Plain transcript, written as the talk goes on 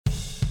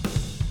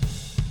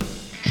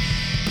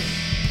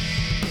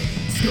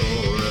Score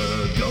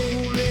a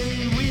goal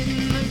and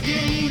win the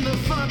game. The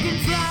fucking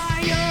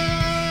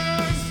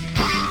Flyers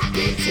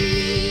hockey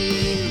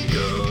team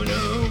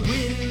gonna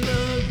win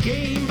the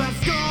game by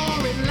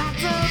scoring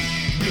lots of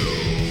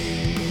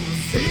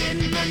goals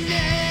in the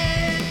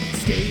net.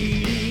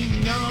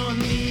 Skating on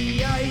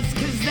the ice,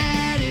 'cause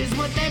that is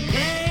what they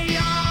play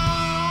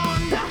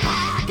on. The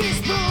hockey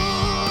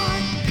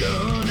sport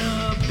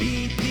gonna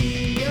beat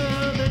the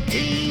other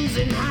teams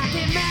in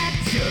hockey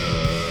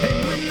matchups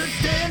and win the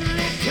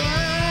Stanley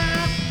Cup.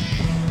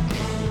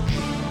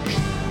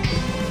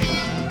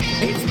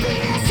 It's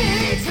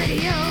BSH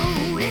Radio,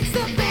 it's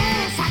the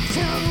best hot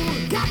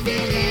show. Got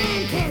Bill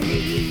and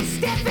Kelly,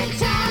 Stephen,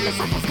 Charles,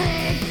 Uncle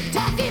Craig,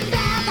 talking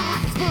about the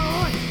hockey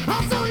sport.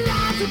 Also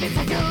lots of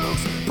inside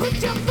jokes. Put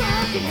your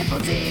fucking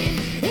headphones in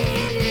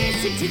and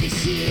listen to the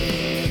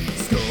shit.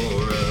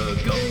 Score a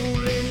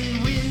goal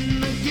and win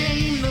the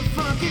game. The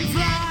fucking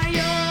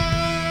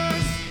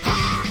Flyers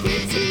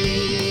hockey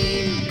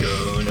team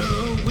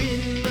gonna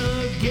win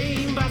the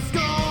game by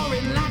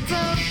scoring lots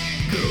of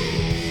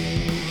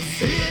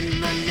goals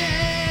in the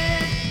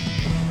net.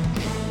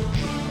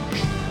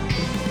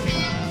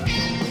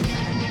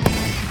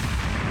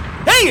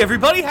 Hey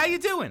everybody, how you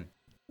doing?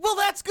 Well,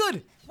 that's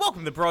good.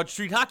 Welcome to Broad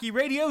Street Hockey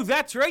Radio.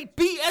 That's right,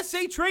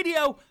 BSH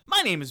Radio.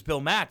 My name is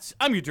Bill Matz.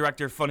 I'm your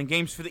director of fun and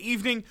games for the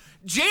evening.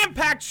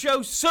 Jam-packed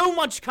show, so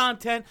much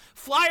content.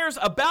 Flyers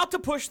about to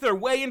push their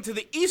way into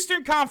the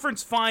Eastern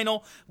Conference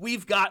Final.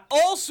 We've got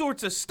all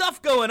sorts of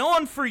stuff going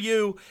on for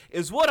you,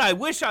 is what I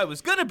wish I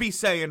was going to be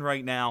saying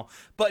right now.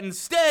 But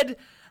instead,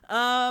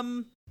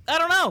 I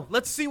don't know.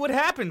 Let's see what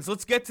happens.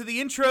 Let's get to the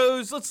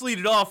intros. Let's lead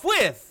it off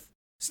with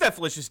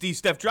Stephlicious D,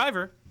 Steph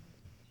Driver.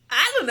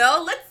 I don't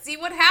know. Let's see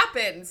what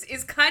happens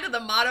is kind of the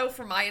motto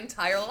for my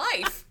entire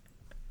life.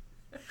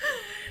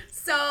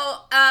 So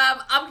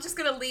I'm just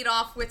going to lead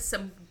off with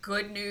some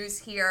good news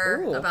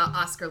here about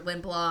Oskar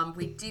Lindblom.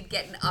 We did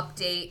get an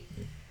update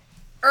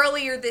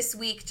earlier this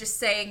week just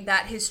saying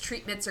that his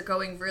treatments are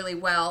going really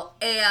well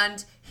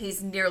and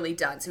he's nearly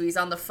done. So he's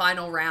on the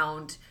final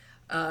round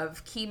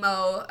of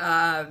chemo,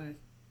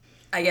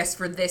 I guess,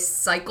 for this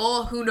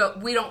cycle.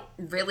 We don't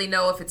really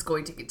know if it's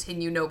going to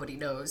continue. Nobody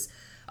knows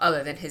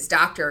other than his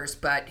doctors,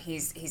 but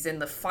he's in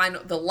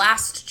the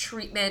last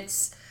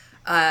treatments.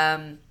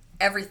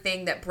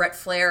 Everything that Brett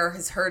Flair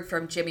has heard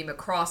from Jimmy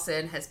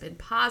McCrawson has been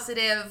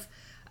positive.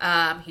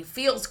 He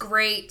feels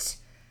great.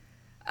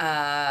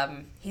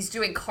 He's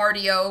doing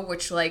cardio,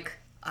 which,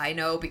 I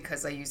know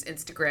because I use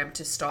Instagram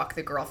to stalk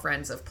the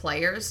girlfriends of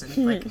players, and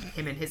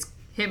him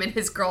and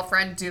his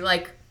girlfriend do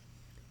light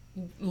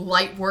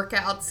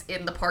workouts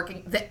in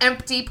the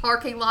empty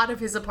parking lot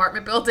of his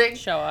apartment building.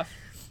 Show off.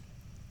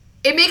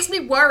 It makes me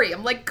worry.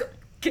 I'm like,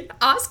 get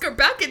Oskar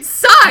back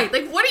inside.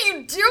 What are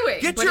you doing?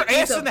 Get your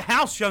ass in the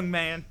house, young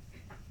man.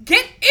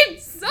 Get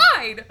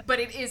inside. But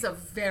it is a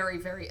very,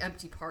 very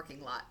empty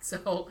parking lot.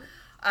 So,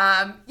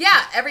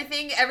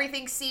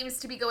 everything seems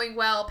to be going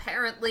well.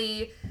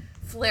 Apparently,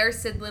 Flair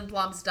said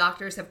Lindblom's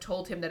doctors have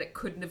told him that it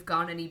couldn't have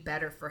gone any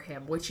better for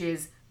him, which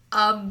is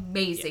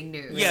amazing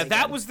news. Yeah,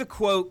 that was the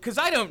quote, because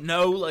I don't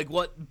know,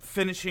 what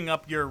finishing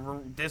up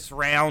this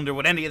round or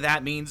what any of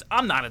that means.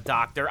 I'm not a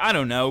doctor. I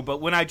don't know.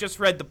 But when I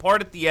just read the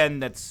part at the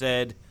end that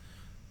said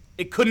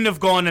it couldn't have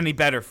gone any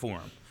better for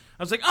him,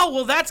 I was like, oh,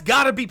 well, that's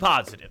got to be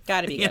positive.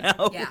 Got to be good.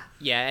 Know? Yeah.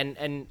 Yeah,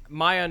 and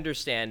my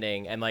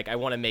understanding, and, I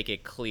want to make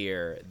it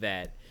clear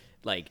that,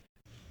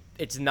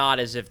 it's not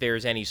as if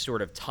there's any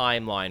sort of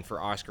timeline for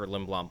Oskar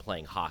Lindblom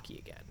playing hockey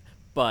again.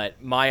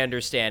 But my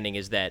understanding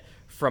is that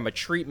from a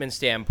treatment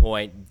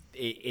standpoint,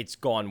 it's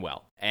gone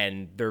well,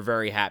 and they're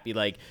very happy.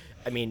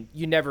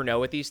 You never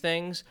know with these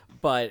things,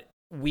 but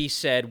we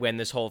said when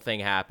this whole thing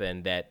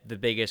happened that the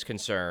biggest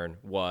concern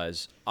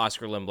was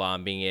Oskar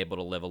Lindblom being able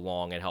to live a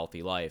long and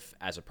healthy life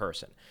as a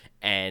person.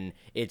 And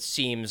it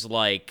seems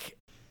like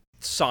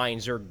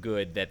signs are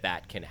good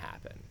that can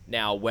happen.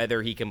 Now,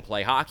 whether he can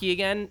play hockey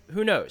again,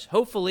 who knows?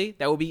 Hopefully,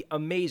 that would be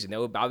amazing. That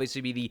would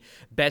obviously be the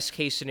best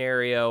case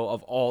scenario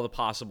of all the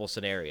possible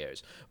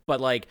scenarios.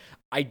 But what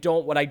I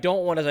don't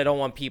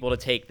want people to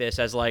take this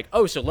as so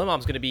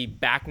Lindblom's going to be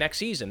back next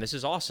season. This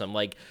is awesome.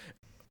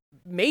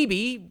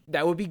 Maybe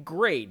that would be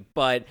great,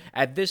 but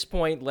at this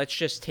point, let's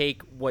just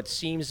take what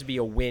seems to be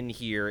a win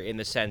here in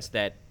the sense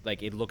that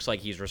it looks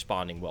like he's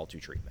responding well to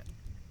treatment.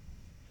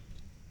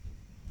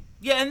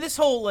 Yeah, and this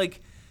whole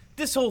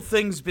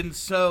thing's been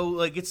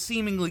so, it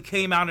seemingly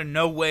came out of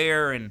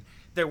nowhere, and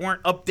there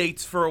weren't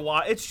updates for a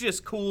while. It's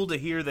just cool to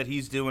hear that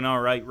he's doing all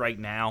right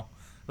now.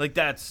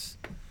 That's...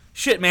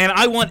 Shit, man,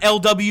 I want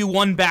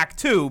LW1 back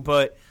too,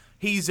 but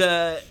he's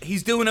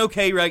doing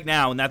okay right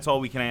now, and that's all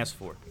we can ask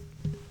for.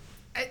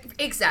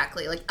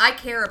 Exactly. I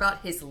care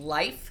about his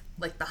life.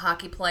 The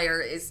hockey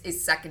player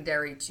is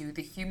secondary to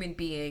the human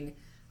being,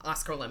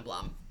 Oskar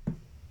Lindblom.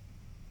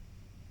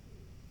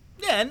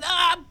 Yeah, and,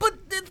 but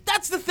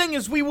that's the thing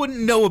is we wouldn't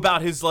know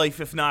about his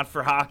life if not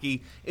for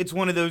hockey. It's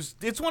one of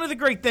the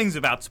great things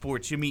about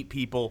sports. You meet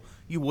people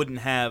you wouldn't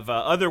have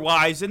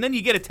otherwise, and then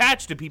you get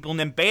attached to people, and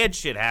then bad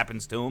shit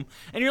happens to them,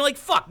 and you're like,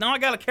 fuck, now I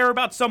gotta care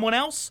about someone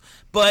else?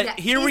 But Yeah,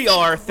 here is we it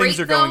are, great, things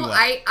are going though?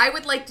 well. I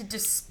would like to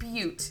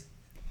dispute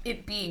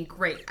it being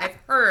great. I've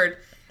heard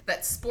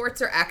that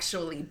sports are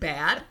actually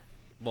bad.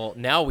 Well,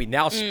 now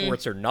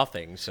sports are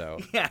nothing, so.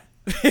 Yeah,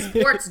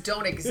 Sports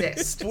don't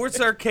exist. sports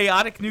are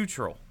chaotic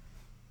neutral.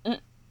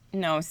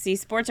 No, see,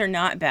 sports are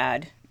not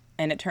bad.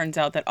 And it turns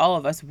out that all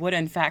of us would,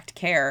 in fact,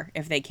 care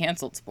if they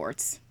canceled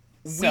sports.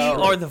 We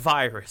are the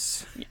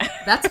virus.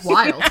 That's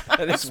wild.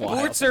 That's wild.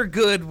 Sports are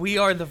good. We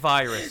are the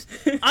virus.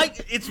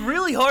 It's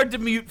really hard to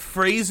mute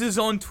phrases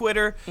on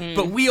Twitter,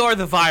 but we are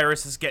the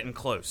virus is getting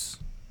close.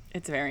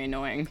 It's very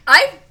annoying.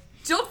 I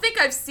don't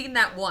think I've seen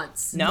that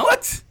once. No?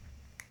 What?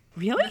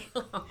 Really?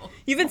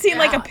 You haven't seen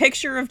like a Yeah.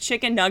 picture of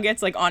chicken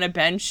nuggets like on a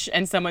bench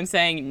and someone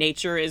saying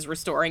nature is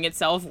restoring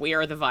itself, we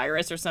are the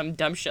virus, or some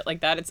dumb shit like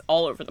that? It's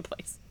all over the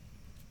place.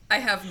 I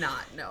have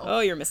not, no. Oh,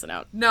 you're missing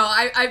out. No,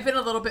 I've been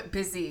a little bit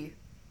busy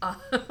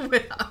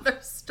with other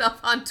stuff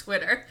on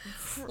Twitter.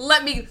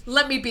 Let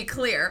me be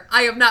clear.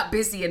 I am not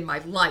busy in my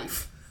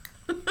life.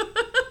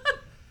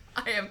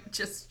 I am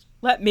just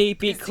Let me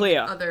be busy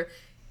clear.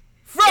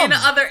 in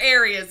other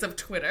areas of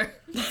Twitter.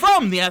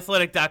 From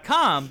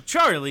theathletic.com,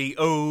 Charlie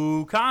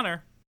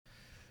O'Connor.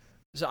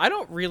 So I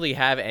don't really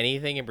have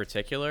anything in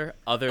particular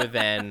other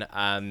than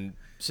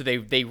so they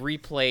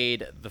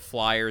replayed the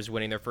Flyers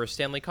winning their first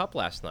Stanley Cup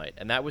last night,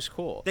 and that was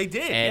cool. They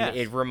did, and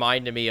yes. it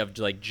reminded me of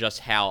like just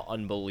how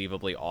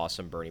unbelievably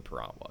awesome Bernie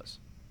Perrant was.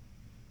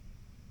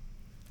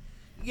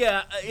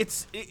 Yeah,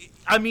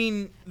 I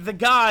mean, the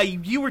guy,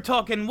 you were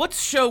talking, what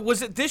show,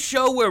 was it this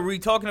show where we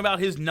were talking about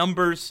his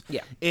numbers?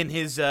 Yeah. In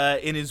his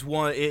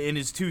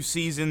 2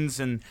 seasons,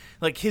 and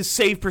like his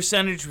save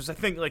percentage was, I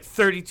think, like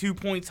 32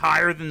 points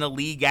higher than the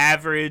league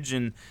average,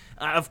 and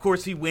of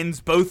course he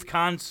wins both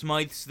Conn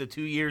Smythes the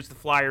 2 years the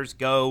Flyers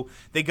go.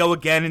 They go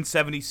again in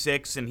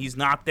 76, and he's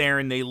not there,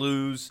 and they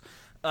lose.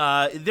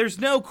 There's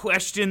no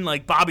question,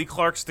 like, Bobby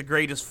Clark's the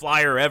greatest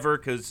Flyer ever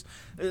because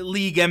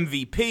league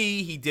MVP.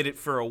 He did it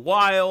for a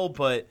while,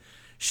 but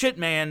shit,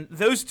 man,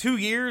 those 2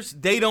 years,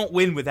 they don't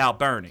win without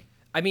Bernie.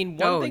 I mean,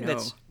 one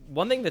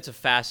thing that's a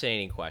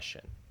fascinating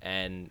question,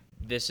 and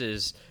this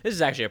is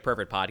actually a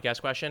perfect podcast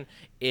question,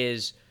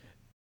 is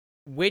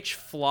which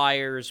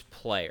Flyers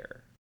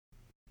player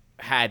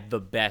had the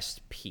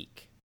best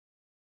peak?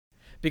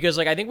 Because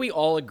like I think we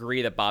all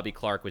agree that Bobby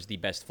Clark was the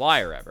best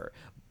Flyer ever.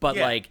 But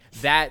Yeah. like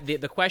that,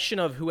 the question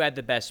of who had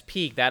the best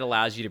peak, that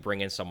allows you to bring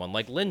in someone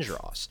like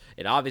Lindros.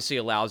 It obviously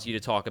allows you to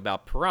talk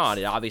about Perrant.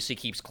 It obviously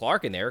keeps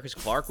Clark in there because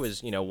Clark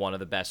was, one of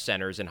the best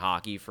centers in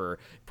hockey for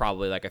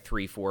probably like a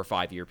 3, 4,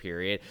 5 year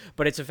period.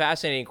 But it's a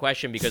fascinating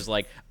question because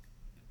like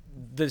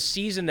the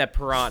season that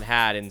Perrant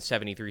had in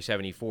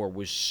 73-74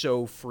 was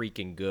so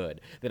freaking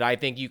good that I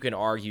think you can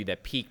argue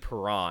that peak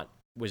Perrant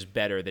was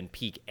better than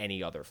peak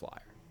any other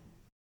Flyer.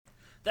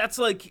 That's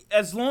like,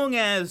 as long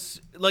as,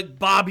 like,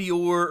 Bobby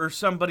Orr or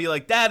somebody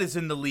like that is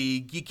in the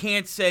league, you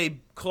can't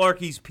say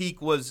Clarkie's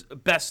peak was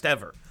best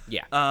ever.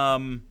 Yeah.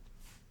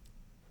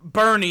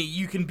 Bernie,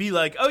 you can be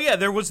like, oh, yeah,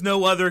 there was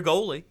no other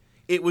goalie.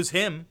 It was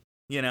him,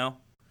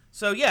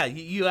 So, yeah,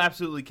 you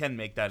absolutely can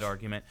make that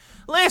argument.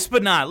 Last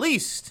but not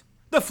least,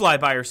 the fly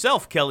by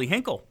herself, Kelly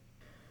Hinkle.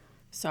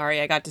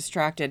 Sorry, I got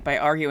distracted by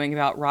arguing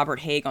about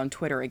Robert Haig on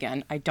Twitter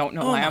again. I don't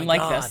know why I'm my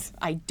like God. this.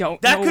 I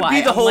don't That know could why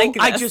be the I'm whole,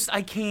 like this.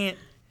 I can't.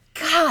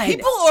 God.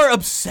 People are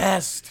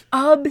obsessed.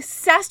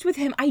 Obsessed with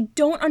him. I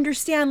don't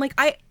understand. Like,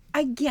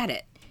 I get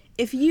it.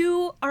 If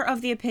you are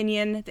of the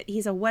opinion that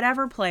he's a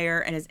whatever player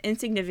and is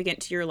insignificant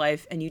to your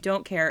life and you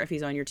don't care if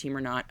he's on your team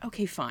or not,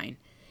 okay, fine.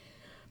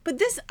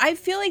 But I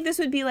feel like this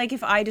would be like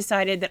if I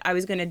decided that I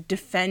was going to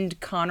defend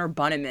Connor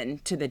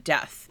Bunnaman to the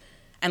death.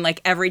 And like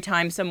every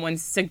time someone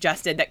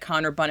suggested that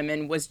Connor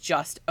Bunnaman was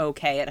just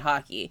okay at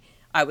hockey,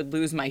 I would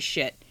lose my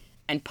shit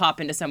and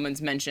pop into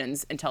someone's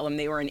mentions and tell them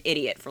they were an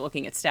idiot for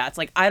looking at stats.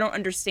 Like, I don't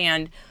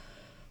understand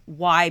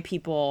why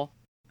people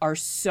are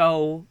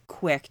so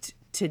quick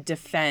to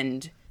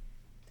defend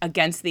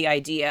against the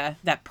idea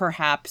that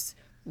perhaps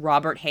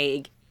Robert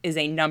Haig is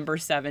a number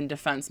 7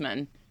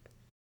 defenseman.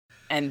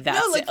 And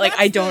that's it. Like,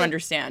 I don't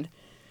understand.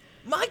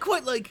 My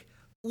quite like,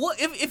 what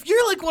if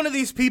you're like one of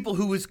these people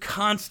who is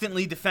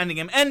constantly defending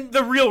him, and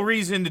the real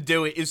reason to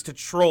do it is to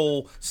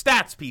troll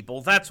stats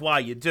people. That's why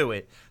you do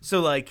it.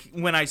 So like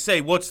when I say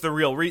what's the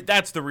real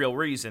that's the real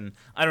reason.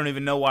 I don't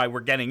even know why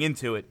we're getting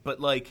into it, but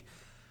like,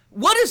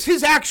 what is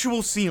his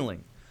actual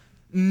ceiling?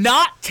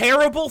 Not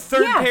terrible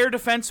third pair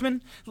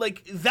defenseman.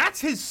 Like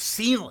that's his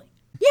ceiling.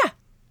 Yeah.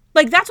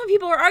 Like, that's what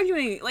people are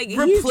arguing. Like,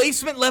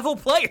 Replacement level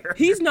player.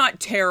 he's not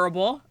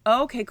terrible.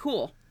 Oh, okay,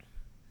 cool.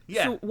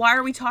 Yeah. So why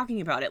are we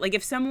talking about it? Like,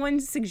 if someone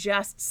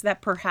suggests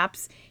that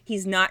perhaps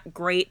he's not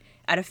great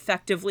at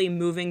effectively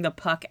moving the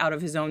puck out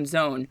of his own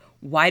zone,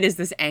 why does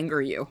this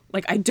anger you?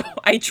 Like,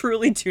 I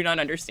truly do not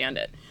understand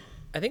it.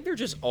 I think there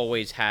just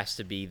always has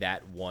to be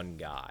that one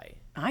guy.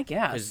 I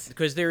guess.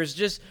 Because there's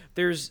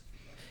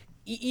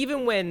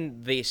even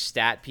when the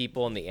stat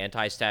people and the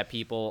anti-stat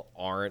people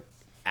aren't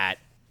at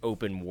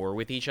open war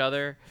with each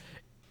other,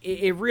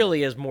 it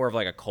really is more of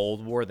like a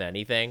Cold War than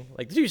anything.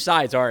 Like, the two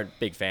sides aren't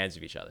big fans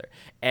of each other.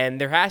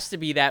 And there has to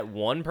be that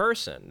one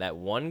person, that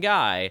one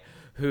guy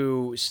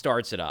who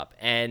starts it up.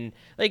 And,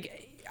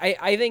 like,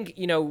 I think,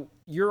 you know,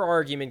 your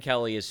argument,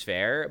 Kelly, is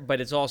fair,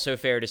 but it's also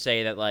fair to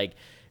say that, like,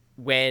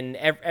 when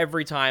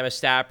every time a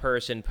stat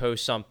person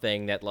posts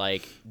something that,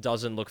 like,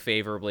 doesn't look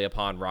favorably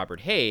upon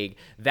Robert Haig,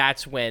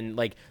 that's when,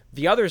 like,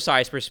 the other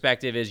side's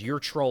perspective is you're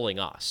trolling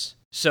us.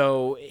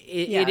 So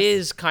it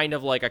is kind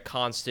of like a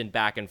constant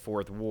back and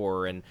forth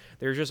war, and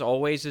there's just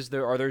always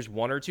there's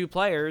one or two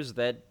players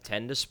that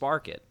tend to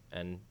spark it,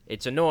 and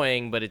it's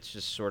annoying, but it's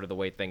just sort of the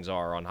way things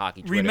are on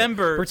hockey Twitter.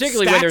 Remember,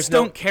 particularly stats when there's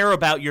don't care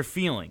about your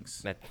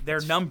feelings. They're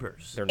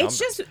numbers. It's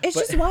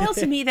just wild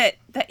to me that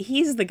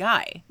he's the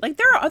guy. Like,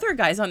 there are other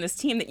guys on this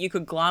team that you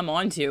could glom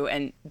onto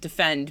and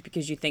defend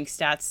because you think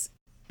stats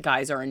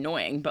guys are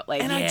annoying, but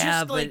like,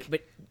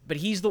 but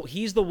he's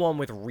the one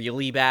with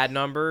really bad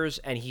numbers,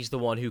 and he's the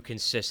one who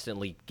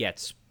consistently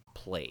gets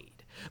played.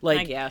 Like,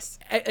 I guess.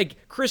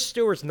 Chris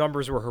Stewart's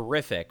numbers were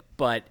horrific,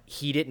 but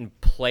he didn't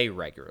play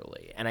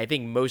regularly, and I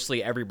think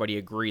mostly everybody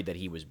agreed that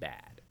he was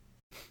bad.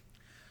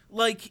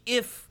 Like,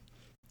 if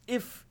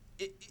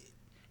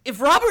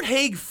Robert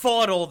Haig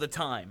fought all the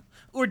time,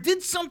 or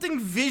did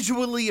something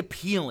visually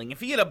appealing, if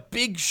he had a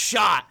big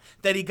shot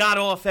that he got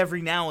off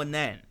every now and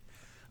then,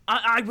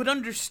 I would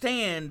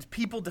understand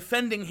people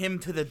defending him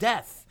to the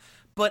death.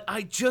 But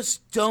I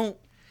just don't,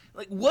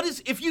 like, what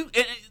is, if you,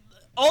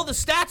 all the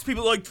stats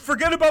people are like,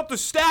 forget about the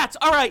stats.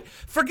 All right,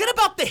 forget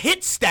about the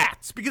hit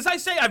stats, because I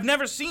say I've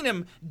never seen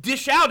him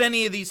dish out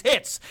any of these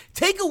hits.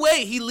 Take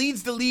away he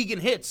leads the league in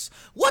hits.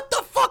 What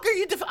the fuck are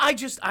you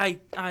I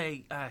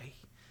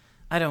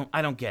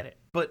don't get it.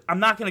 But I'm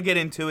not going to get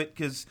into it,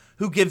 because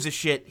who gives a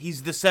shit?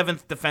 He's the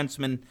 7th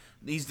defenseman.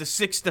 He's the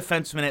 6th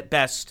defenseman at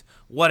best.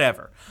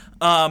 Whatever.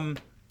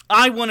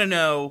 I want to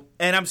know,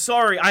 and I'm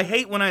sorry, I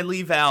hate when I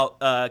leave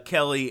out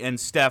Kelly and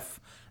Steph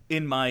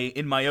in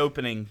my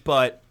opening,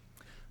 but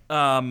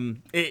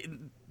they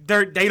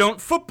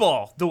don't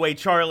football the way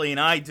Charlie and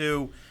I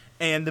do.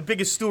 And the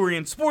biggest story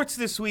in sports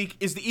this week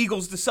is the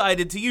Eagles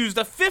decided to use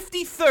the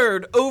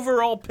 53rd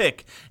overall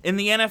pick in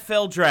the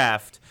NFL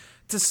draft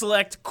to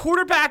select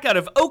quarterback out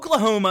of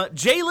Oklahoma,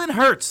 Jalen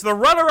Hurts, the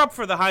runner-up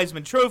for the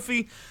Heisman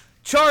Trophy.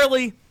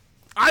 Charlie,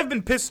 I've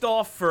been pissed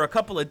off for a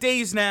couple of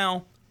days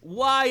now.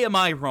 Why am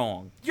I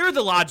wrong? You're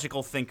the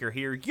logical thinker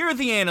here. You're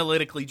the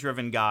analytically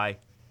driven guy.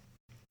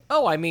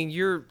 Oh, I mean,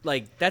 you're,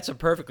 like, that's a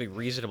perfectly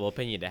reasonable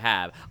opinion to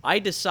have. I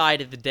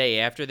decided the day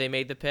after they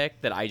made the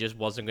pick that I just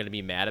wasn't going to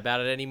be mad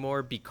about it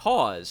anymore,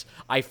 because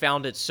I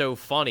found it so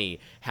funny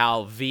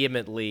how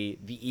vehemently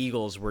the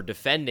Eagles were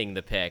defending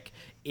the pick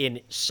in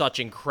such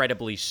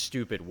incredibly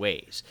stupid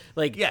ways.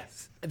 Like,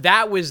 yes,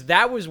 that was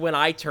when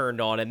I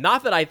turned on, and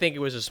not that I think it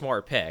was a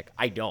smart pick.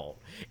 I don't.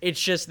 It's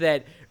just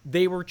that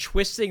they were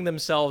twisting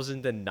themselves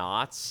into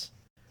knots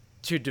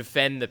to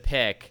defend the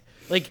pick.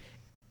 Like,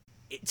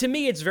 to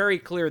me, it's very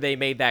clear they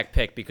made that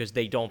pick because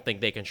they don't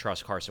think they can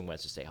trust Carson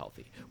Wentz to stay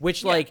healthy.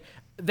 Which, like,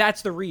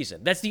 that's the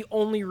reason. That's the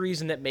only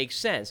reason that makes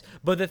sense.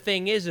 But the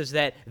thing is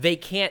that they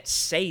can't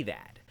say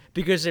that.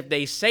 Because if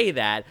they say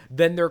that,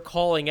 then they're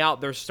calling out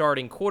their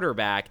starting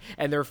quarterback,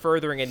 and they're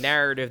furthering a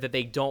narrative that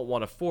they don't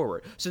want to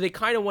forward. So they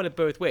kind of want it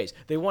both ways.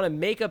 They want to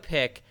make a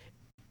pick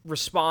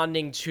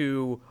responding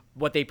to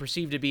what they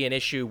perceive to be an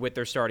issue with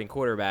their starting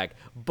quarterback,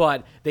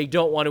 but they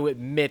don't want to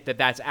admit that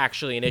that's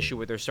actually an issue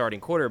with their starting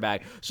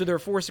quarterback. So they're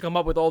forced to come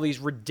up with all these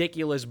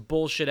ridiculous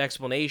bullshit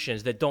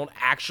explanations that don't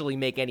actually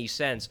make any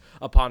sense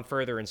upon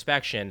further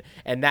inspection,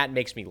 and that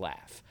makes me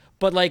laugh.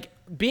 But, like,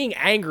 being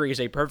angry is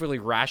a perfectly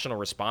rational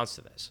response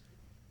to this.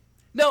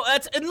 No,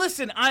 and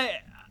listen,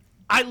 I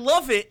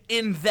love it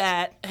in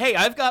that, hey,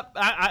 I've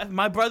got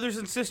my brothers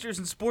and sisters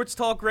in sports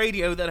talk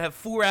radio that have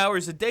 4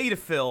 hours a day to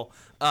fill.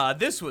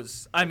 This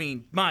was, I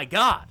mean, my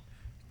God,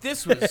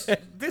 this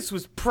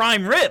was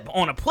prime rib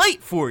on a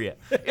plate for you.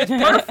 It's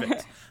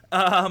perfect.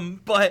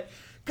 But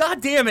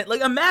God damn it, like,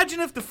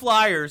 imagine if the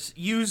Flyers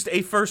used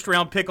a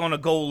first-round pick on a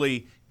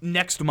goalie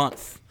next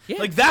month. Yeah.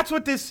 Like, that's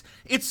what this,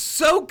 it's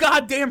so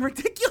goddamn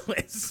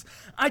ridiculous.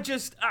 I'm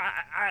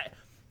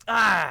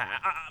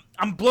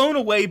blown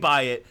away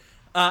by it.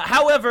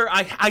 However,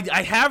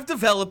 I have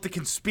developed a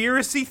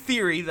conspiracy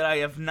theory that I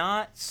have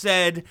not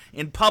said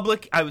in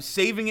public. I was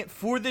saving it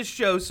for this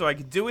show so I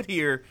could do it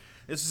here.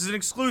 This is an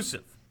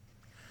exclusive.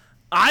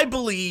 I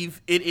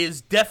believe it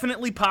is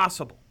definitely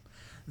possible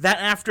that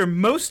after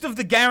most of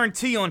the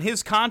guarantee on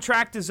his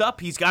contract is up,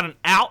 he's got an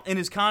out in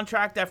his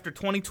contract after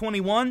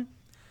 2021,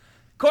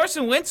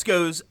 Carson Wentz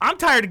goes, I'm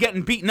tired of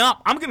getting beaten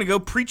up. I'm going to go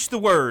preach the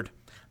word.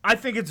 I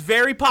think it's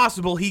very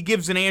possible he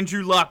gives an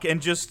Andrew Luck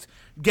and just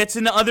gets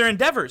into other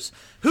endeavors.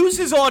 Who's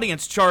his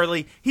audience,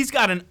 Charlie? He's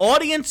got an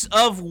audience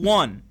of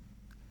one.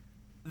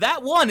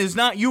 That one is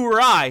not you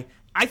or I.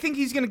 I think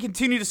he's going to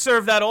continue to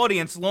serve that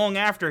audience long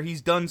after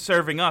he's done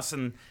serving us,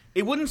 and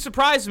it wouldn't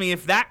surprise me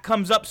if that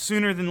comes up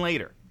sooner than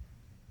later.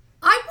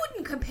 I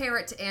wouldn't compare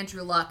it to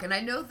Andrew Luck, and I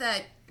know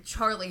that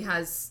Charlie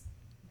has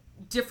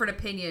different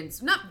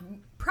opinions, not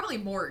probably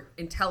more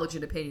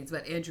intelligent opinions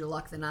about Andrew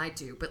Luck than I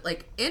do, but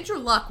like Andrew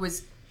Luck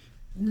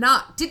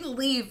didn't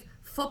leave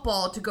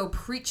football to go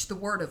preach the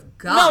word of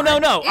God.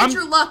 No.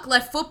 Andrew Luck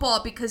left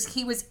football because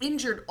he was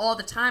injured all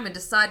the time and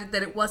decided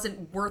that it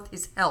wasn't worth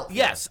his health.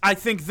 Yes, I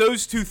think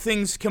those two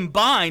things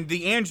combined,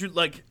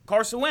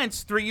 Carson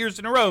Wentz, 3 years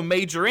in a row,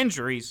 major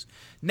injuries.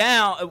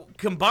 Now,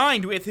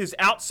 combined with his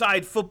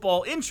outside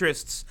football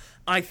interests,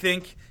 I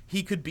think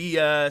he could be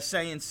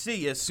saying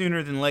see ya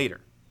sooner than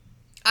later.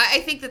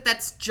 I think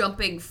that's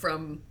jumping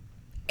from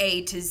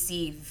A to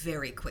Z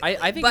very quickly.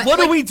 I think. But, What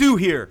do we do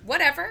here?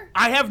 Whatever.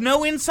 I have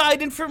no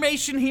inside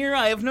information here.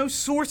 I have no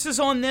sources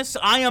on this.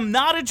 I am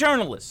not a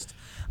journalist.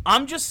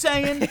 I'm just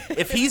saying,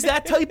 if he's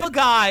that type of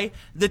guy,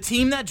 the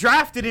team that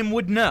drafted him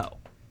would know.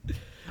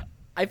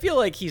 I feel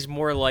like he's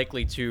more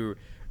likely to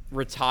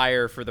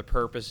retire for the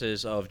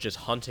purposes of just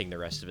hunting the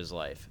rest of his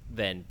life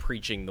than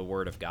preaching the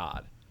word of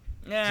God.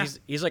 Yeah.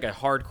 He's like a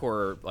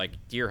hardcore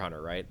deer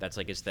hunter, right? That's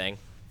like his thing.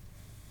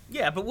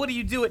 Yeah, but what do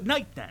you do at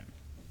night then?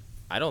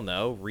 I don't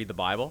know. Read the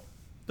Bible.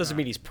 Doesn't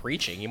mean he's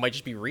preaching. He might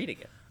just be reading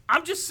it.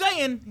 I'm just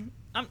saying,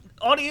 I'm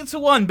audience of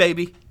one,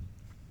 baby.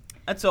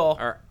 That's all.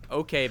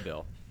 Okay,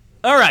 Bill.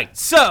 All right,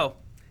 so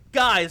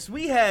guys,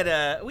 we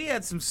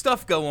had some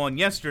stuff go on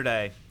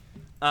yesterday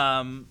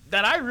that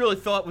I really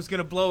thought was going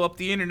to blow up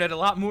the internet a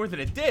lot more than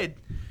it did.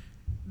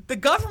 The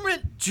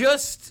government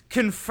just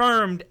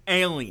confirmed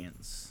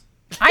aliens.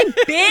 I've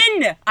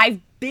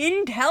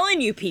been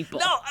telling you people.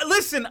 No,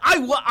 listen,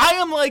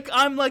 I'm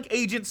like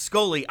Agent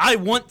Scully. I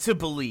want to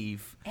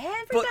believe.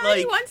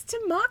 Everybody wants to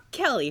mock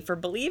Kelly for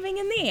believing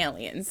in the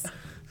aliens.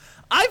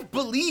 I've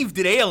believed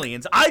in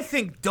aliens. I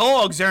think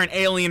dogs are an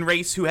alien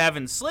race who have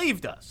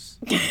enslaved us.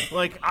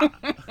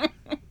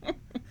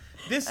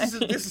 This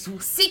is.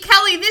 See,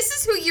 Kelly, this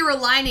is who you're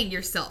aligning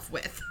yourself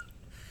with.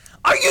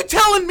 Are you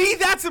telling me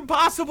that's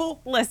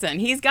impossible? Listen,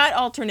 he's got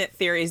alternate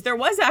theories. There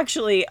was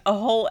actually a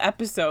whole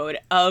episode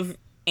of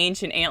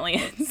Ancient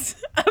Aliens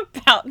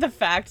about the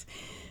fact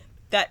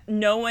that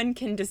no one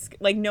can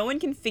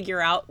figure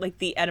out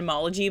the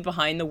etymology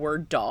behind the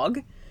word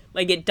dog.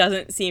 It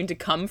doesn't seem to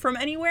come from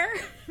anywhere.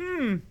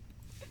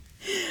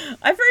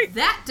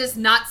 That does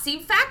not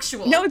seem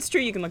factual. No, it's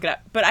true. You can look it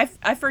up. But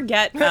I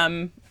forget.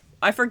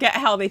 I forget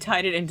how they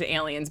tied it into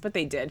aliens, but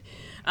they did.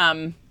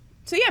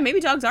 So yeah, maybe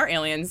dogs are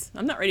aliens.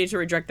 I'm not ready to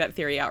reject that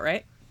theory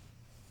outright.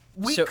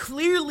 We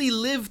clearly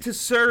live to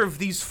serve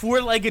these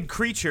four-legged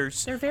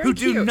creatures who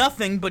do cute.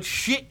 nothing but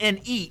shit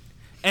and eat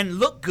and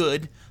look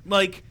good.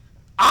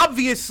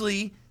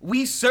 Obviously,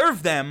 we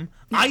serve them.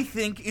 I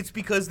think it's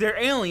because they're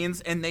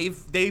aliens and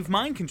they've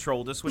mind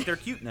controlled us with their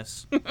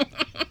cuteness.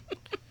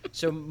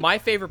 So my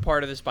favorite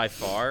part of this by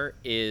far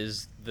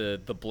is the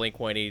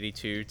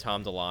Blink-182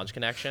 Tom DeLonge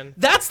connection.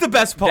 That's the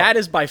best part. That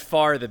is by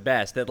far the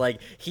best. That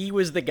he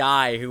was the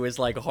guy who was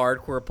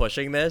hardcore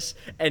pushing this,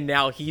 and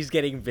now he's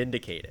getting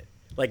vindicated.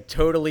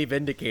 Totally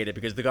vindicated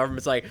because the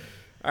government's all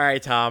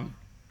right, Tom.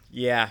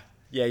 Yeah,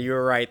 you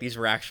were right. These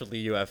were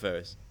actually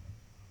UFOs.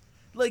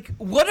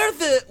 What are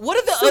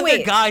the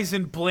other guys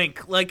in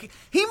Blink?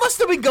 He must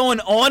have been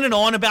going on and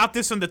on about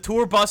this on the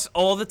tour bus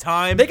all the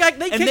time. They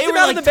kicked him were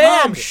out of the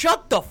Tom, band.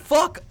 Shut the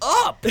fuck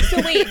up.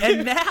 So wait,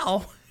 and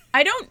now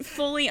I don't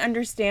fully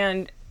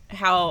understand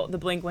how the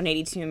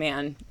Blink-182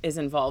 man is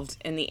involved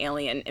in the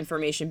alien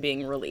information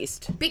being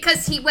released.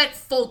 Because he went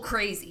full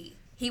crazy.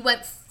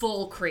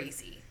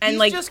 And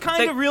he's just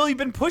kind of really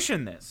been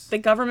pushing this. The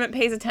government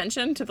pays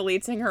attention to the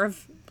lead singer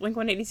of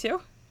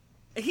Blink-182?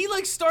 He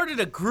started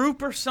a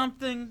group or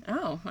something.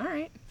 Oh, all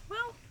right.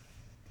 Well,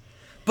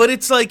 but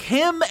it's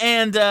him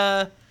and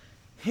the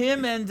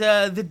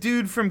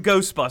dude from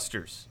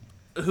Ghostbusters,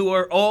 who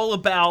are all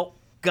about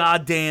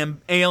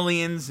goddamn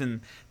aliens,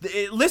 and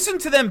listen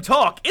to them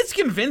talk. It's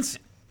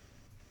convincing.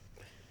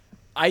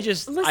 I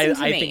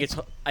think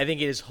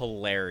it is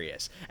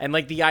hilarious. And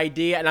the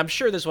idea, and I'm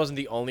sure this wasn't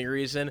the only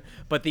reason,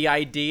 but the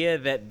idea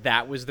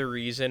that was the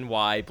reason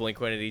why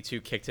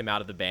Blink-182 kicked him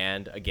out of the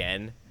band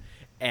again.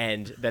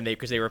 And then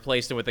because they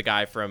replaced him with the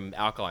guy from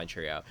Alkaline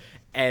Trio.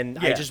 And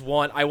yeah.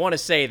 I want to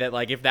say that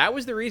if that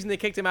was the reason they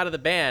kicked him out of the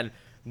band,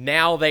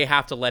 now they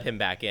have to let him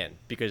back in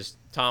because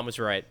Tom was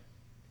right.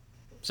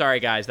 Sorry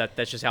guys,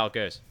 that's just how it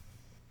goes.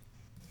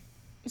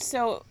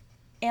 So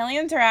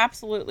aliens are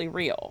absolutely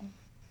real.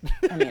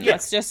 I mean,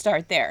 let's just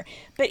start there.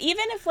 But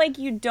even if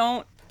you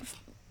don't,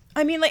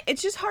 I mean,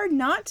 it's just hard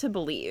not to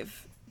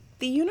believe.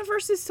 The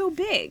universe is so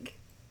big.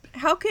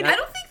 How could I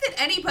don't think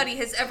that anybody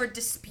has ever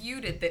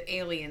disputed that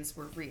aliens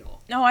were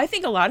real. No, I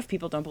think a lot of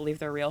people don't believe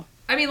they're real.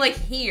 I mean,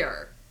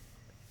 here.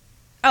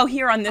 Oh,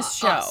 here on this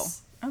show.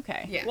 Us.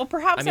 Okay. Yeah. Well,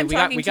 perhaps I'm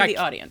talking to the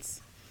audience.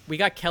 We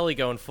got Kelly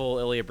going full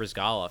Ilya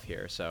Brizgalov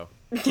here, so.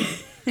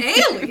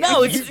 Aliens?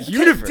 No, it's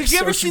universe. Did you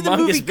ever see the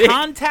movie big.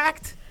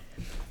 Contact?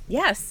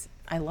 Yes.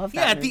 I love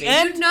that Yeah, at movie. the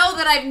end. You know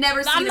that I've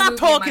never seen I'm a not movie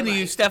talking in my to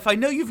you, life. Steph. I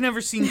know you've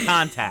never seen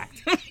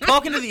Contact.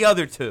 Talking to the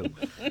other two.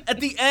 At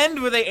the end,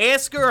 where they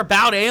ask her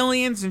about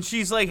aliens, and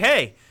she's like,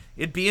 "Hey,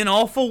 it'd be an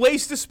awful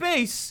waste of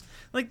space."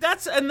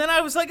 And then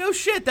I was like, "Oh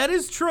shit, that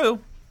is true."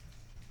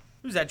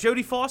 Who's that?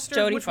 Jodie Foster?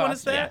 Jodie Which Foster. one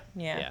is that?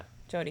 Yeah.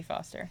 Jodie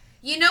Foster.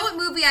 You know what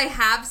movie I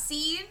have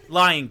seen?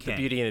 Lion King.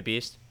 Beauty and the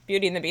Beast.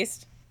 Beauty and the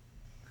Beast.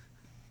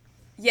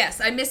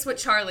 Yes, I missed what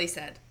Charlie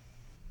said.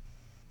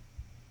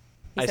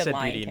 He I said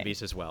Lion Beauty and King. the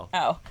Beast as well.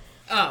 Oh.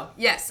 Oh,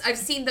 yes, I've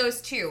seen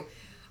those too.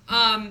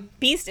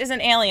 Beast is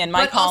an alien,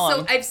 my But column.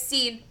 also, I've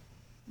seen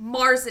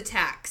Mars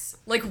Attacks.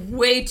 Like,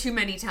 way too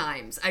many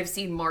times I've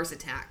seen Mars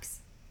Attacks.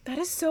 That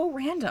is so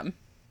random.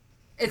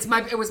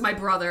 It was my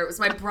brother. It was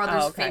my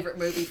brother's okay. favorite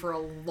movie for a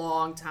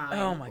long time.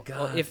 Oh my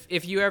god. Well,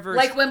 if you ever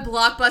Like when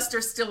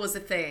Blockbuster still was a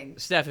thing.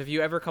 Steph, if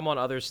you ever come on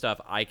other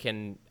stuff, I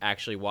can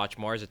actually watch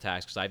Mars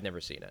Attacks because I've never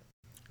seen it.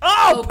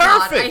 oh,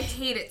 God, I perfect!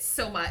 hate it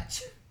so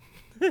much.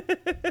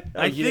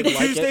 I you think didn't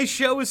like it? Tuesday's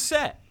show is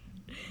set.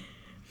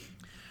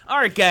 All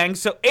right, gang.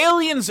 So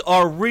aliens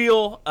are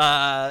real.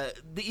 The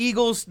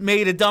Eagles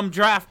made a dumb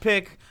draft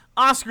pick.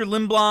 Oscar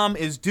Lindblom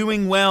is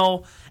doing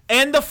well,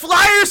 and the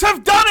Flyers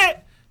have done it.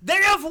 They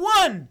have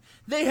won.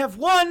 They have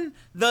won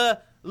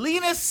the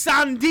Linus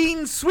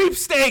Sandin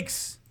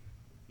sweepstakes.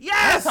 I'm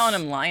Yes. calling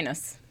him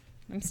Linus.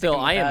 I'm Still,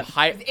 sticking I with am that.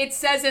 high. It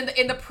says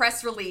in the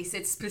press release,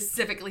 it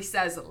specifically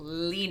says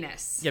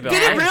Linus. Yeah, but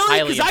Did I it am really?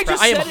 highly Because I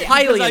just I am said it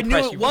highly because I knew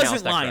impressed it you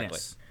wasn't pronounced that correctly.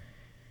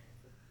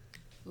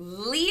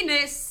 Linus.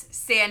 Linus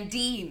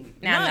Sandin.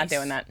 Nah, I'm not Nice.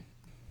 doing that.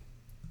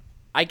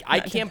 I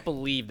can't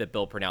believe that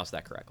Bill pronounced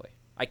that correctly.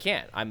 I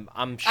can't. I'm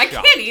I shocked.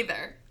 can't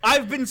either.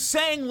 I've been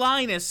saying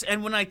Linus,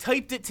 and when I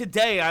typed it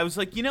today, I was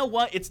like, you know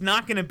what? It's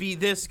not going to be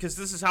this because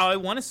this is how I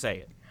want to say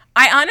it.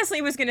 I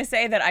honestly was going to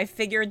say that I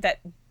figured that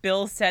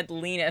Bill said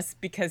Linus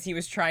because he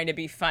was trying to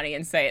be funny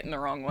and say it in the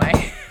wrong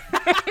way.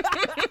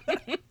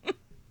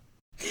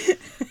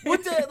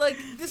 What the, like,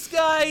 this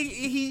guy,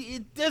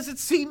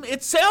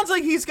 it sounds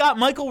like he's got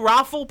Michael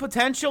Raffle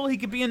potential. He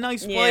could be a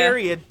nice player.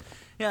 He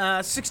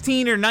had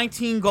 16 or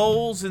 19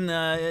 goals, and,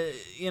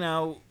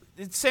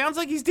 it sounds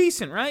like he's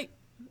decent, right?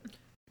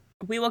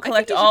 We will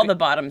collect he's a all good- the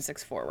bottom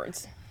six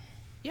forwards.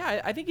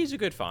 Yeah, I think he's a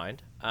good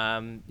find.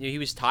 He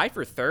was tied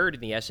for third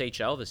in the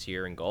SHL this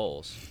year in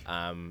goals,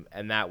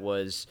 and that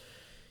was,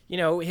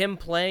 him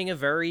playing a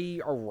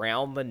very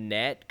around the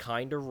net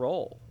kind of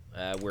role,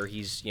 where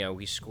he's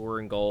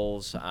scoring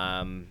goals,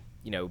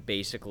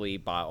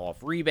 basically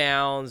off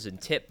rebounds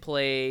and tip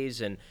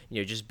plays, and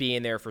just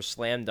being there for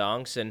slam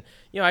dunks. And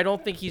I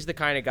don't think he's the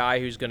kind of guy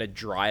who's going to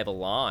drive a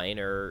line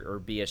or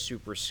be a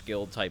super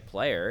skilled type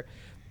player,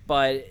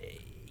 but.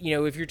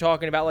 If you're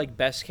talking about like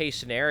best case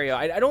scenario,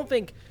 I don't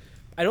think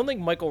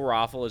Michael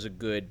Raffle is a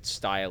good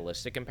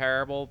stylistic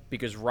comparable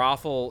because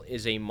Raffle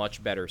is a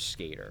much better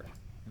skater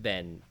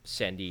than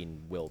Sandin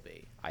will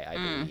be, I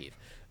believe.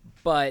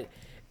 But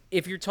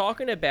if you're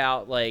talking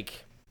about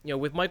like,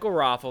 with Michael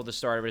Raffle at the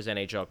start of his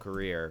NHL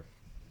career,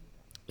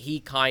 he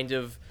kind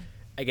of,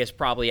 I guess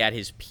probably at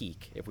his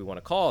peak, if we want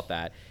to call it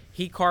that,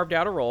 he carved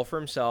out a role for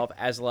himself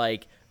as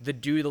like the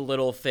do the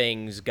little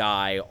things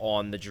guy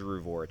on the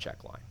Giroux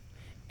Voracek line.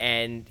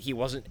 And he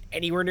wasn't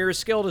anywhere near as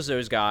skilled as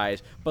those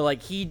guys, but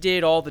like he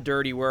did all the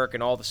dirty work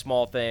and all the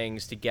small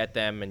things to get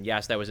them. And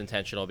yes, that was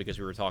intentional because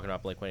we were talking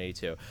about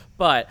Blink-182.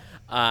 But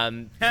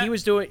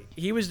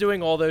he was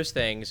doing all those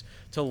things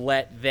to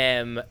let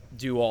them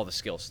do all the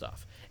skill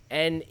stuff.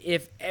 And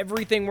if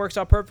everything works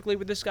out perfectly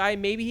with this guy,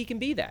 maybe he can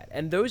be that.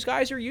 And those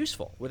guys are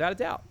useful, without a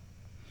doubt.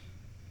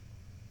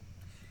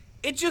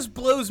 It just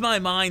blows my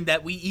mind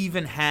that we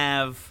even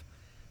have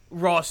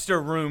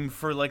roster room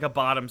for like a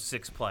bottom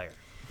six player.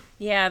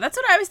 Yeah, that's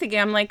what I was thinking.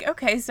 I'm like,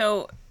 okay,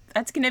 so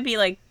that's going to be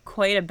like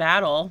quite a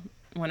battle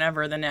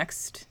whenever the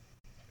next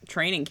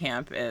training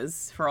camp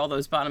is for all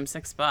those bottom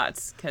six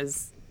spots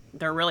because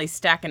they're really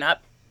stacking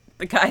up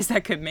the guys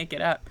that could make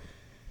it up.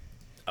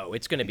 Oh,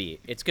 it's gonna be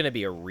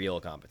a real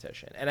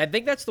competition, and I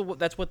think that's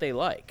what they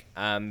like.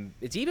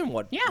 It's even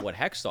what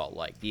Hextall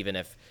liked, even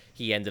if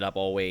he ended up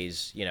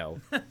always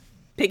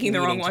Picking the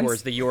wrong leaning ones.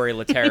 towards the Yuri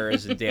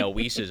Lateras and Dale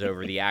Weises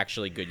over the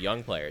actually good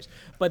young players.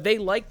 But they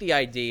like the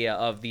idea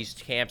of these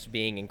camps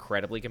being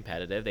incredibly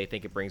competitive. They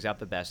think it brings out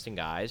the best in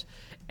guys.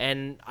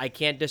 And I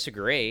can't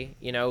disagree.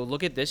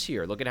 Look at this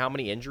year. Look at how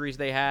many injuries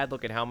they had.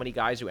 Look at how many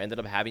guys who ended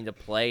up having to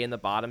play in the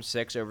bottom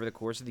six over the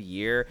course of the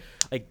year.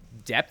 Like,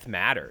 depth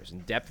matters,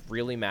 and depth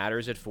really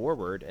matters at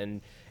forward.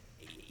 And,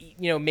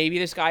 maybe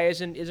this guy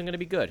isn't going to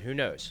be good. Who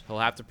knows? He'll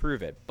have to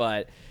prove it.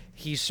 But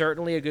he's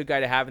certainly a good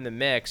guy to have in the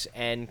mix,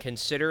 and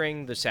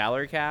considering the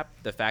salary cap,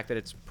 the fact that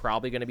it's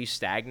probably going to be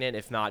stagnant,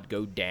 if not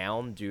go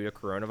down due to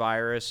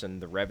coronavirus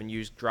and the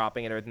revenues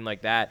dropping and everything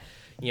like that,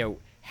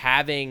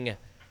 having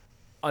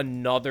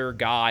another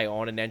guy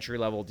on an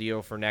entry-level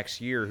deal for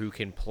next year who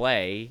can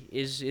play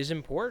is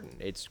important.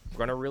 It's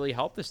going to really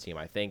help this team,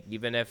 I think.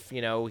 Even if,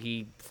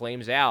 he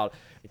flames out,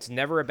 it's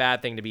never a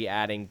bad thing to be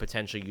adding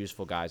potentially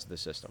useful guys to the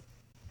system.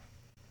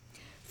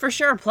 For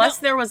sure. Plus,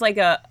 there was like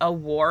a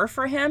war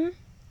for him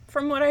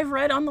from what I've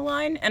read on the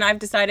line, and I've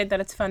decided that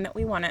it's fun that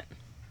we won it.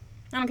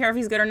 I don't care if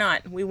he's good or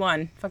not. We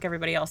won. Fuck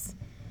everybody else.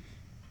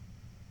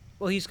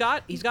 Well, he's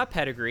got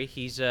pedigree.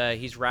 He's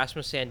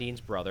Rasmus Sandin's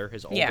brother,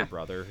 his older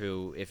brother,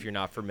 who, if you're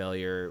not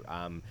familiar,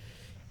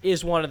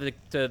 is one of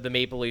the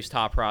Maple Leafs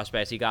top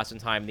prospects. He got some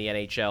time in the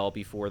NHL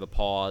before the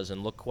pause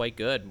and looked quite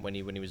good when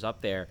he was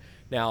up there.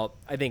 Now,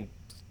 I think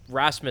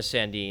Rasmus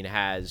Sandin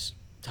has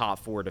top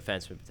 4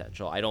 defenseman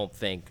potential. I don't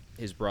think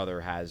his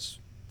brother has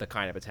the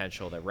kind of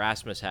potential that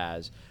Rasmus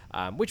has,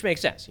 which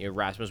makes sense.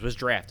 Rasmus was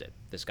drafted.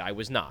 This guy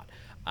was not.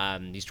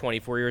 He's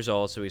 24 years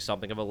old, so he's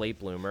something of a late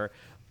bloomer.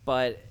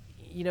 But,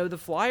 the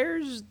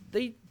Flyers,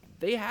 they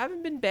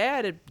haven't been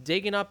bad at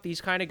digging up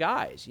these kind of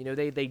guys.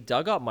 They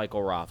dug up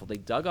Michael Raffl. They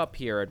dug up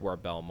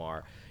Pierre-Edouard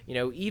Bellemare.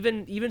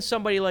 Even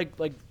somebody like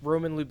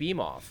Roman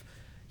Lyubimov.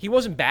 He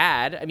wasn't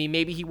bad. I mean,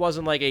 maybe he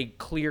wasn't like a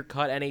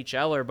clear-cut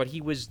NHLer, but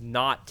he was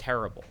not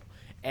terrible.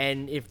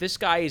 And if this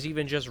guy is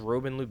even just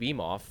Roman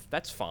Lyubimov,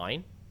 that's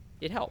fine.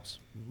 It helps.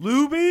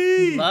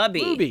 Lubby.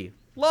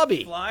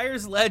 Lubby.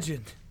 Flyers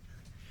legend.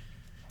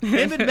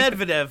 Him and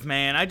Medvedev,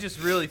 man. I just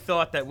really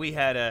thought that we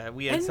had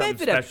something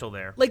special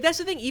there. Like, that's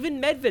the thing.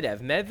 Even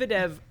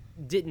Medvedev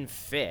didn't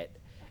fit.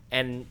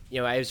 And,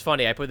 it was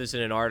funny. I put this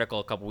in an article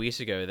a couple weeks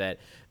ago that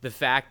the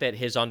fact that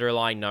his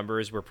underlying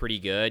numbers were pretty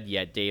good,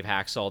 yet Dave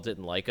Haxall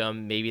didn't like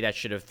him, maybe that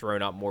should have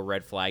thrown up more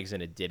red flags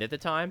than it did at the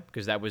time,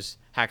 because that was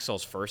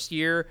Haxall's first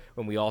year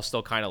when we all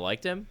still kind of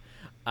liked him.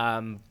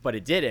 But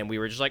it didn't. We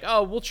were just like,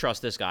 oh, we'll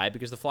trust this guy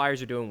because the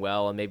Flyers are doing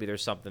well, and maybe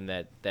there's something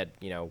that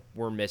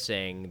we're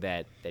missing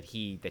that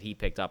he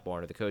picked up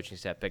on or the coaching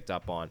staff picked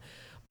up on.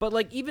 But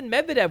like even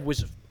Medvedev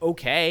was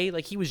okay,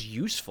 like he was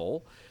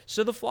useful.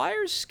 So the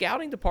Flyers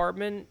scouting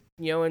department,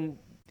 and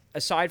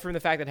aside from the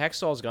fact that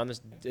Hextall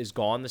is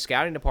gone, the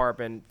scouting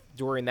department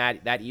during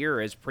that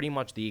era is pretty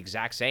much the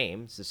exact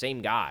same. It's the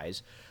same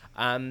guys.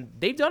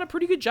 They've done a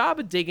pretty good job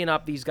of digging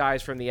up these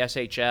guys from the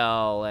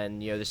SHL and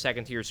the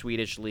second-tier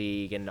Swedish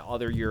league and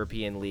other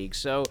European leagues.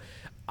 So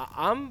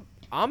I'm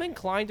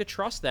inclined to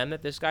trust them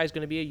that this guy's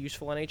going to be a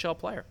useful NHL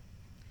player.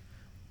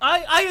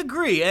 I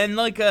agree, and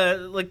like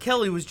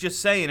Kelly was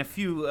just saying a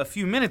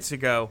few minutes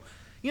ago,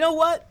 you know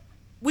what?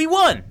 We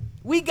won.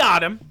 We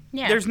got him.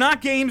 Yeah. There's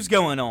not games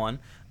going on.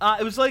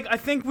 It was like I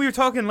think we were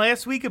talking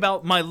last week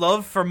about my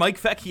love for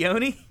Mike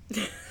Vecchione.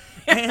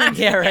 And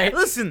yeah, right.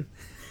 Listen.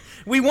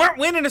 We weren't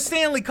winning a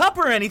Stanley Cup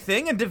or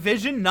anything, a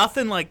division,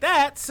 nothing like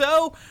that,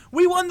 so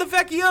we won the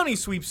Vecchione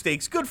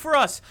sweepstakes. Good for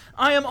us.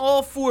 I am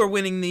all for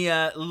winning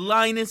the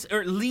Linus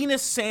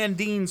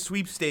Sandin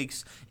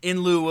sweepstakes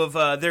in lieu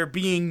of there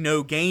being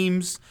no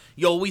games.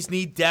 You always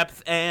need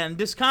depth, and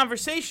this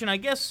conversation, I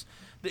guess,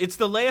 it's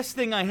the last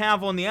thing I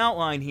have on the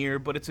outline here,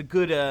 but it's a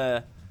good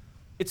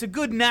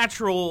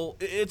natural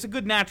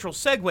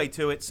segue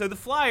to it. So the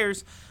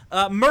Flyers,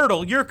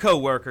 Myrtle, your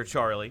coworker,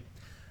 Charlie,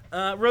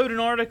 wrote an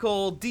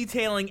article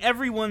detailing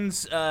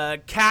everyone's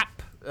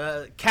cap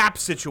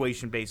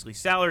situation, basically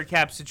salary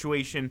cap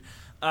situation,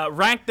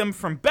 ranked them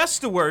from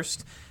best to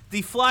worst.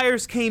 The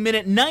Flyers came in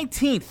at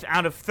 19th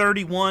out of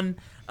 31.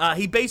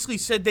 He basically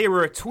said they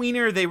were a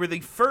tweener. They were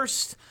the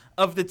first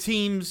of the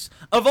teams,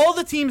 of all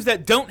the teams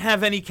that don't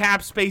have any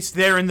cap space,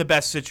 they're in the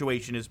best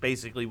situation, is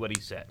basically what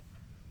he said.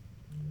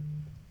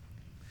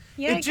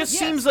 Yeah, it just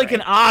seems like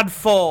an odd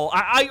fall.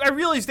 I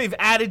realize they've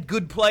added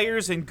good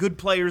players, and good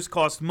players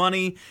cost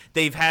money.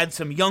 They've had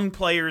some young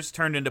players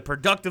turned into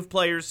productive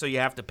players, so you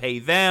have to pay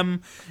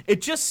them.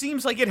 It just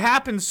seems like it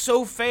happened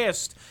so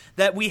fast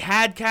that we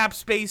had cap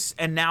space,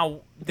 and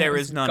now there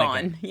is none gone.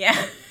 Again.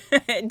 Yeah,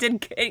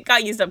 it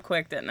got used up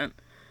quick, didn't it?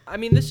 I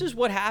mean, this is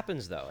what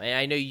happens, though. And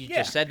I know you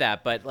just said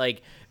that, but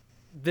like,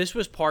 this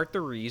was part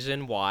the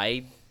reason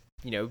why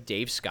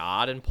Dave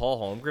Scott and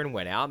Paul Holmgren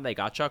went out and they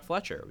got Chuck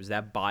Fletcher. It was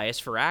that bias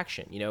for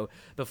action.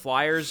 The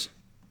Flyers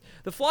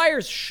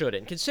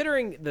shouldn't,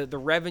 considering the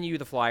revenue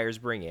the Flyers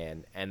bring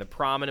in and the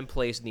prominent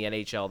place in the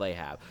NHL they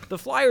have, the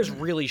Flyers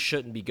really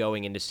shouldn't be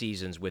going into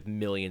seasons with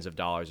millions of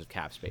dollars of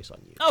cap space on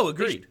you. Oh,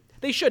 agreed.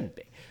 They shouldn't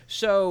be.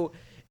 So,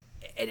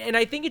 and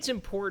I think it's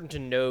important to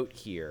note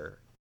here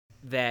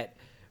that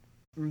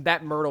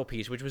Myrtle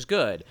piece, which was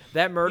good,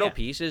 that Myrtle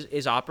piece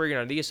is operating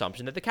under the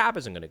assumption that the cap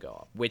isn't going to go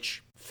up,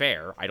 which,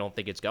 fair, I don't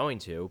think it's going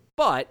to.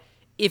 But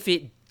if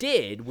it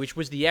did, which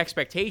was the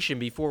expectation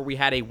before we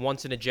had a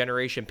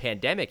once-in-a-generation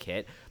pandemic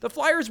hit, the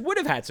Flyers would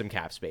have had some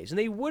cap space, and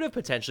they would have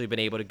potentially been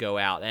able to go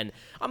out. And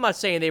I'm not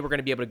saying they were going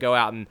to be able to go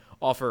out and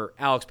offer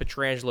Alex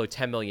Pietrangelo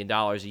 $10 million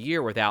a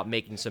year without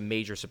making some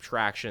major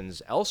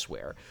subtractions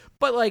elsewhere.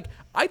 But, like,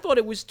 I thought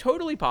it was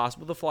totally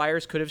possible the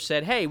Flyers could have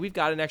said, hey, we've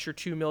got an extra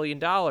 $2 million.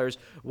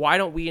 Why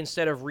don't we,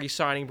 instead of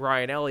re-signing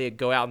Brian Elliott,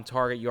 go out and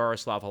target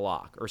Yaroslav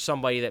Halak or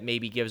somebody that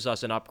maybe gives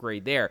us an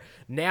upgrade there?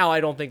 Now I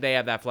don't think they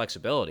have that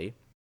flexibility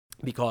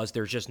because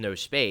there's just no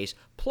space.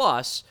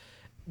 Plus,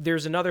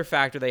 there's another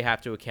factor they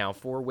have to account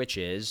for, which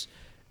is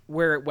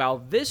while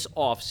this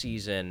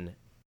offseason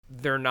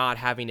they're not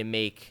going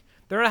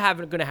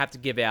to have to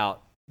give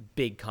out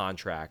big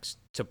contracts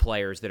to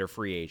players that are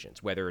free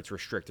agents, whether it's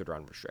restricted or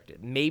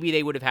unrestricted. Maybe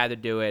they would have had to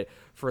do it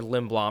for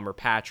Lindblom or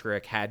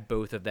Patrick had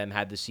both of them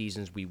had the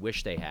seasons we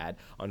wish they had.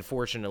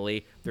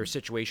 Unfortunately, their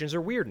situations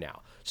are weird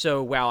now.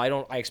 So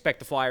while I expect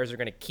the Flyers are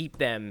going to keep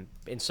them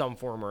in some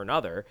form or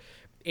another,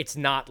 it's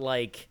not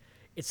like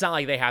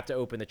they have to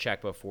open the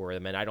checkbook for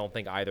them, and I don't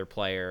think either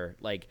player,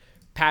 like,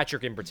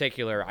 Patrick in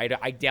particular,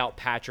 I doubt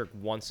Patrick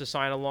wants to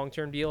sign a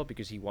long-term deal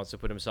because he wants to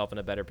put himself in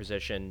a better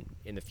position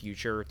in the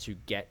future to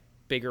get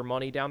bigger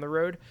money down the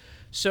road.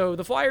 So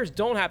the Flyers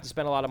don't have to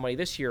spend a lot of money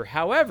this year.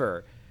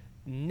 However,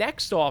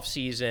 next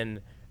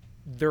offseason,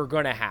 they're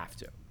going to have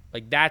to.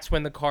 Like, that's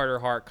when the Carter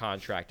Hart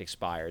contract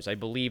expires. I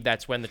believe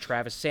that's when the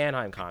Travis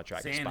Sanheim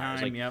contract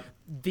expires. Like, yep.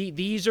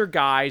 These are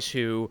guys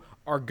who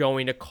are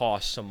going to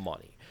cost some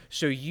money.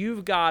 So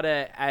you've got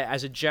to,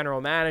 as a general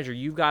manager,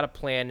 you've got to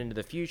plan into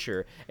the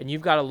future, and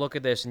you've got to look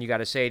at this and you got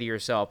to say to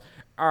yourself,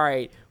 all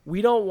right,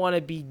 we don't want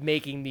to be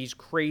making these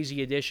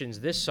crazy additions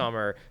this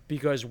summer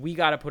because we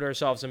got to put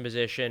ourselves in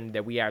position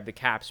that we have the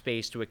cap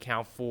space to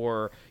account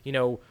for,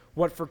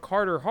 what for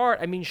Carter Hart.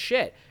 I mean,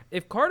 shit.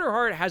 If Carter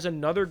Hart has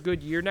another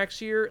good year next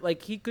year,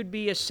 like, he could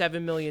be a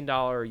 $7 million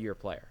a year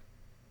player.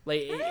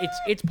 Like,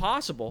 it's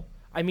possible.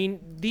 I mean,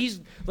 these,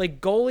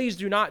 like, goalies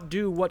do not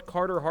do what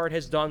Carter Hart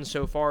has done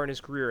so far in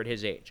his career at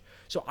his age.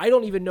 So I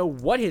don't even know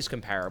what his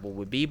comparable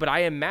would be, but I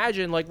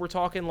imagine, like, we're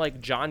talking,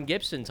 like, John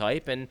Gibson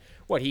type, and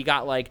he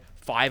got, like,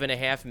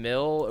 $5.5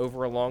 million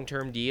over a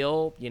long-term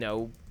deal,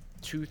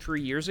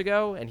 2-3 years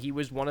ago, and he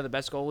was one of the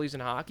best goalies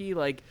in hockey.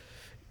 Like,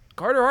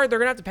 Carter Hart, they're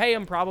going to have to pay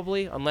him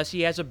probably unless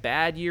he has a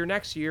bad year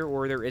next year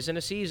or there isn't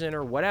a season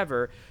or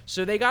whatever.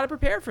 So they got to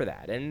prepare for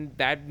that. And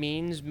that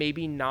means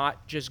maybe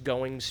not just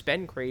going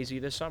spend crazy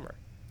this summer.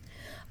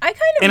 I kind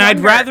of And wonder,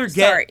 I'd rather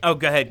get... Sorry. Oh,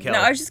 go ahead, Kelly.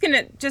 No, I was just going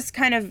to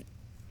kind of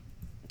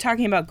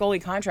talking about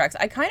goalie contracts.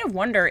 I kind of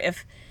wonder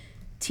if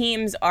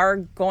teams are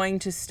going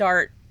to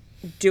start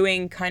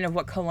doing kind of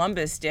what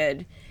Columbus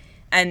did.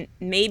 And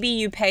maybe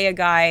you pay a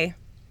guy,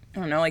 I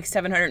don't know, like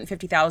 $750,000,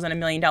 $1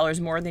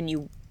 million more than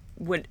you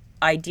would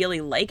ideally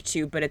like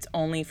to, but it's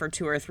only for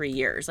 2 or 3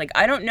 years. Like,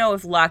 I don't know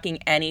if locking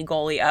any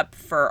goalie up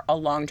for a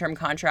long-term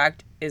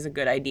contract is a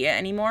good idea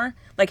anymore.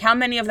 Like, how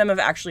many of them have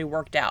actually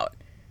worked out?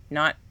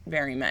 Not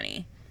very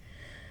many.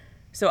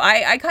 So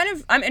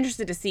I'm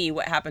interested to see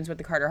what happens with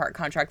the Carter Hart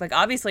contract. Like,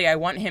 obviously I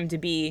want him to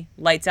be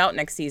lights out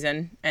next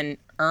season and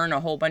earn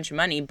a whole bunch of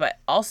money, but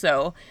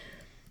also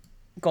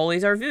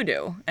goalies are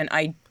voodoo, and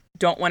I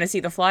don't want to see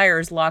the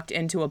Flyers locked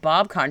into a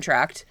Bob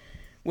contract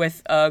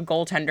with a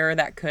goaltender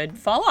that could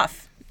fall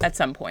off at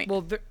some point.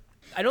 Well,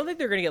 I don't think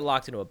they're going to get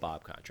locked into a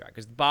Bob contract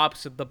because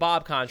the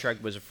Bob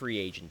contract was a free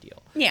agent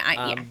deal.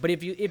 Yeah. But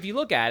if you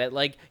look at it,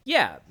 like,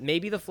 yeah,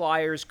 maybe the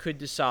Flyers could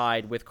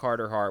decide with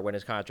Carter Hart when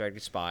his contract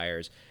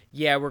expires,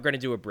 yeah, we're going to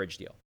do a bridge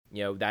deal.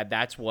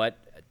 That's what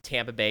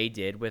Tampa Bay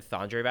did with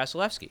Andrei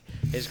Vasilevsky.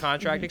 His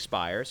contract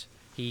expires.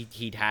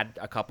 He'd had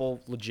a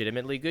couple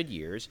legitimately good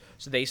years,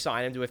 so they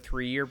signed him to a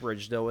 3-year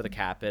bridge deal with a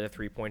cap hit of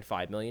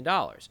 $3.5 million.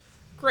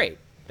 Great.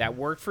 That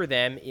worked for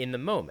them in the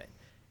moment.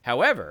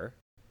 However,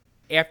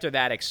 after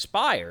that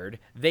expired,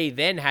 they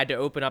then had to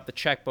open up the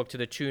checkbook to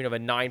the tune of a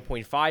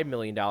 $9.5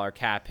 million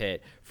cap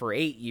hit for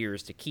 8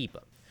 years to keep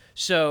him.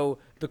 So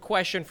the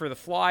question for the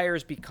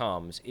Flyers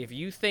becomes, if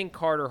you think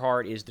Carter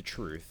Hart is the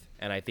truth,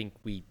 and I think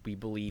we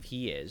believe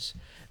he is,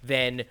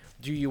 then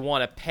do you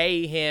want to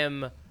pay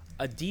him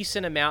a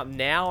decent amount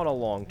now on a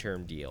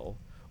long-term deal,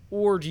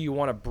 or do you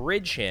want to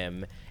bridge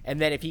him, and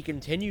then if he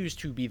continues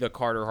to be the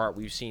Carter Hart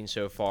we've seen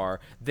so far,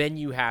 then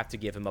you have to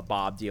give him a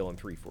Bob deal in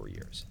 3-4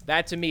 years?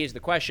 That, to me, is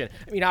the question.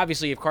 I mean,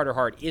 obviously, if Carter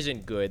Hart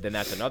isn't good, then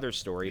that's another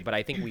story, but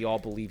I think we all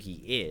believe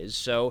he is.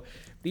 So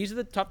these are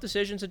the tough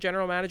decisions a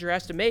general manager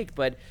has to make,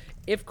 but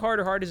if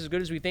Carter Hart is as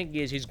good as we think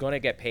he is, he's going to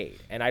get paid.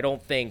 And I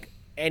don't think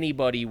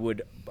anybody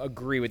would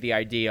agree with the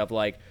idea of,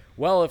 like,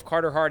 well, if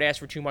Carter Hart asks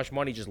for too much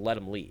money, just let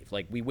him leave.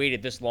 Like, we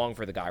waited this long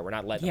for the guy. We're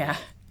not letting him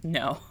leave.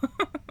 No.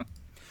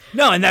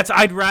 No, and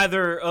I'd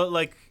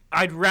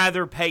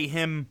rather pay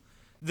him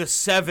the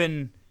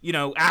 7,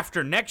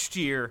 after next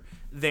year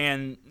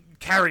than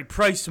Carey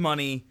Price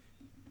money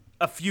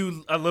a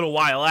little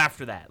while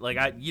after that.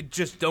 Like, you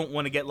just don't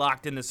want to get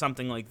locked into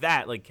something like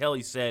that. Like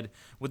Kelly said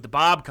with the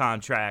Bob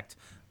contract,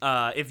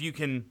 if you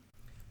can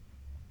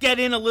get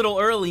in a little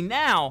early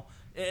now,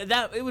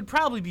 that it would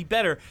probably be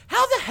better.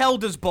 How the hell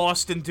does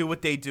Boston do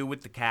what they do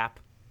with the cap?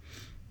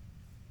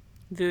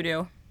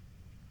 Voodoo.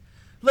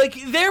 Like,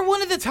 they're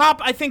one of the top,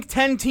 I think,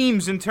 10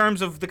 teams in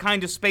terms of the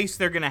kind of space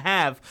they're going to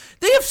have.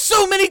 They have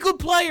so many good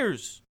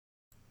players.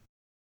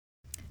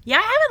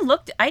 Yeah,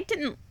 I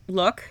didn't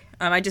look.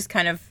 I just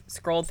kind of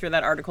scrolled through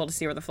that article to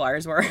see where the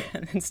Flyers were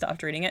and then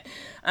stopped reading it.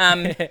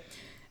 I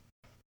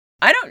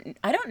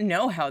don't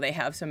know how they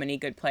have so many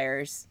good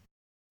players.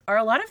 Are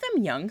a lot of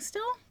them young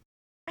still?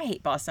 I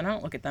hate Boston. I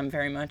don't look at them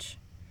very much.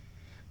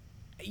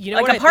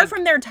 Like, apart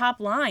from their top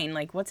line,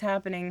 like, what's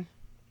happening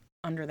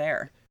under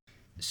there?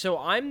 So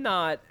I'm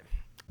not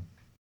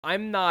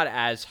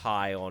as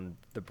high on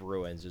the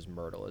Bruins as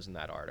Myrtle is in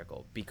that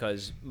article,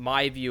 because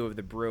my view of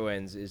the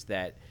Bruins is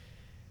that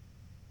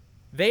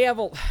they have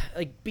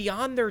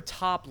beyond their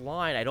top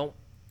line, I don't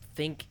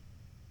think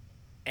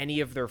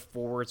any of their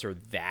forwards are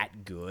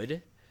that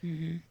good.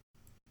 Mm-hmm.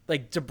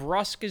 Like,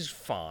 DeBrusk is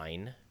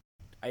fine.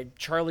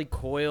 Charlie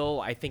Coyle,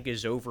 I think,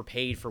 is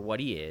overpaid for what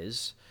he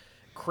is.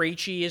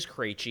 Krejci is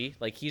Krejci.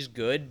 Like, he's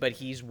good, but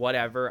he's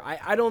whatever.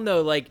 I don't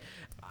know. Like,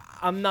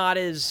 I'm not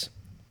as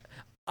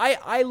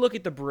I look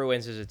at the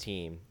Bruins as a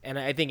team, and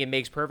I think it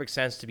makes perfect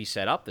sense to be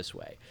set up this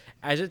way.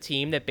 As a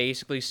team that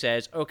basically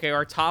says, okay,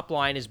 our top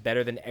line is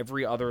better than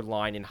every other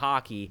line in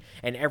hockey,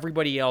 and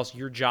everybody else,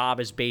 your job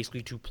is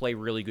basically to play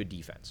really good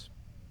defense.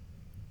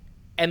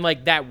 And,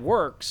 like, that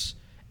works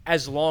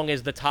as long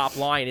as the top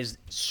line is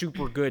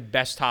super good,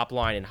 best top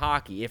line in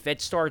hockey. If it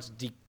starts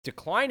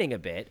declining a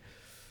bit,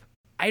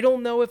 I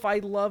don't know if I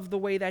love the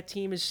way that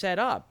team is set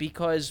up,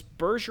 because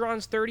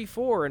Bergeron's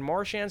 34 and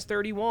Marchand's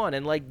 31,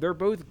 and, like, they're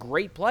both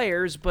great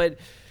players, but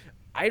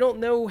I don't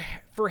know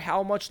for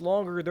how much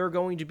longer they're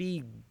going to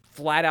be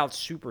flat-out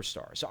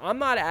superstars. So I'm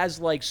not as,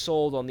 like,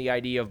 sold on the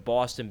idea of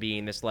Boston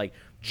being this, like,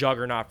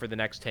 juggernaut for the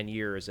next 10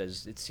 years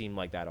as it seemed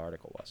like that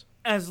article was.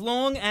 As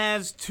long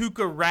as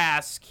Tuukka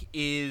Rask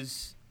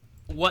is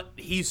what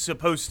he's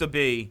supposed to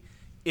be,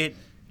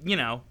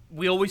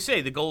 we always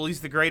say the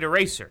goalie's the great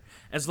eraser.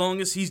 As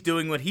long as he's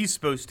doing what he's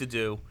supposed to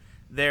do,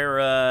 they're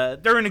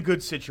in a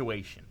good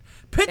situation.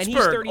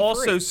 Pittsburgh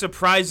also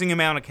surprising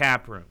amount of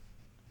cap room.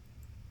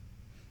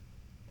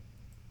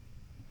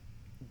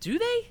 Do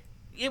they?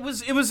 It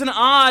was an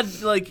odd,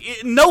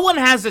 no one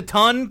has a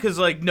ton, because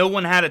no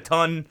one had a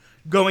ton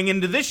going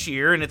into this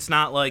year, and it's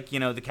not like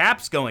the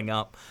cap's going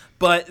up,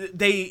 but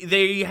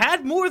they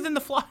had more than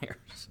the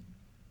Flyers.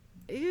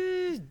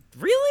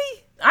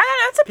 Really?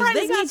 That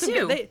surprises me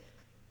too.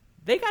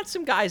 They got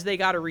some guys they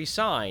got to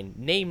re-sign,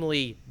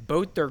 namely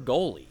both their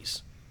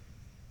goalies.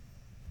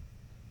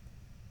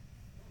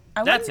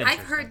 That's I've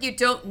heard you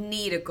don't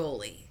need a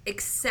goalie,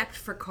 except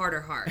for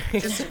Carter Hart.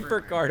 Except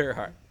for Carter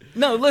Hart.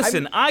 No,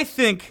 listen, I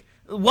think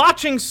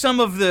watching some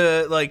of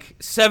the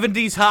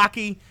 70s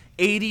hockey,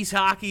 80s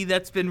hockey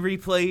that's been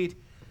replayed,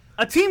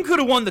 a team could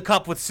have won the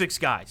cup with 6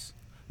 guys.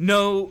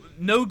 No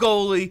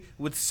goalie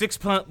with six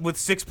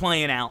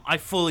playing out. I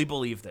fully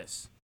believe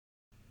this.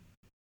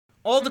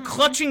 All the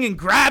clutching and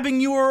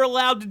grabbing you were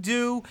allowed to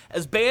do,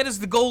 as bad as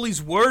the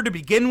goalies were to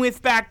begin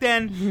with back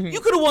then, you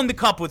could have won the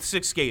cup with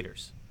 6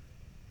 skaters.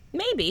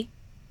 Maybe.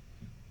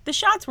 The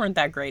shots weren't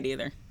that great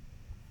either.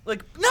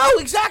 No,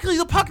 exactly.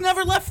 The puck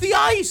never left the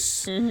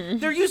ice. Mm-hmm.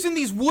 They're using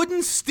these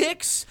wooden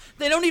sticks.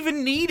 They don't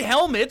even need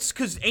helmets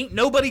because ain't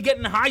nobody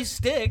getting high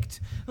sticked.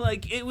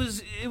 It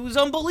was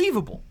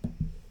unbelievable.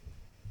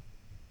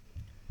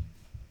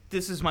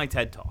 This is my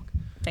TED Talk.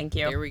 Thank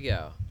you. Here we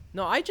go.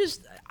 No, I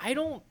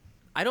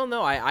don't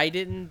know. I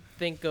didn't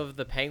think of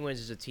the Penguins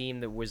as a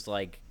team that was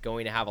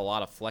going to have a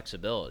lot of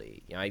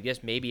flexibility. I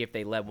guess maybe if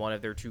they let one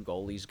of their 2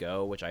 goalies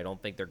go, which I don't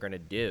think they're going to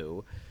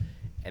do,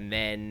 and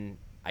then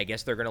I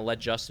guess they're going to let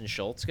Justin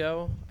Schultz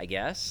go, I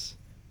guess.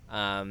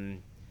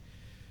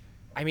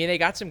 They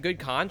got some good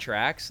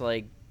contracts.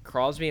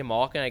 Crosby and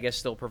Malkin, I guess,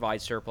 still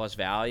provide surplus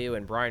value,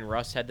 and Brian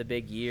Rust had the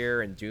big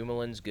year, and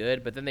Dumoulin's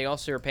good, but then they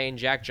also are paying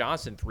Jack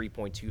Johnson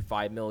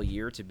 $3.25 million a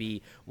year to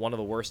be one of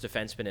the worst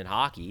defensemen in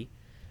hockey.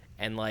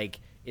 And,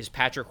 is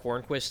Patrick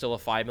Hornquist still a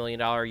 $5 million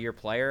a year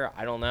player?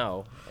 I don't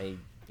know.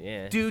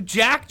 Yeah. Dude,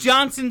 Jack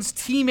Johnson's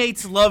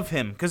teammates love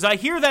him, because I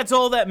hear that's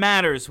all that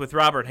matters with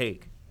Robert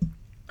Haig.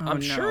 I'm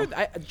sure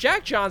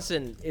Jack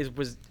Johnson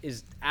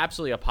is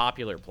absolutely a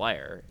popular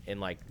player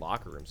in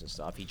locker rooms and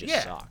stuff. He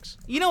just sucks.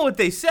 You know what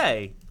they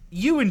say?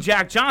 You and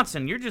Jack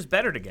Johnson, you're just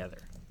better together.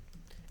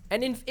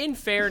 And in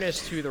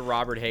fairness to the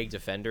Robert Haig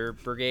defender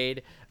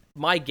brigade,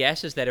 my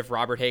guess is that if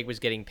Robert Haig was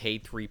getting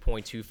paid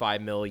 $3.25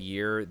 million a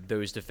year,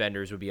 those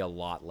defenders would be a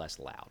lot less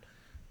loud.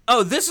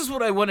 Oh, this is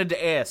what I wanted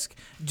to ask.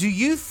 Do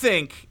you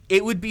think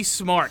it would be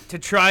smart to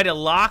try to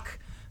lock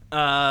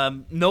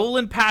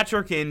Nolan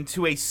Patrick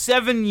into a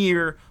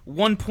 7-year,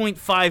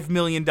 $1.5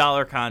 million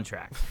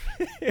contract?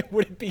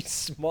 Would it be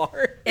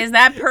smart? Is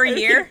that per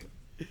year?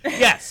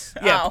 Yes.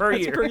 Yeah, per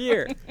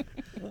year.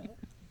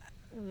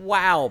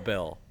 Wow,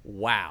 Bill.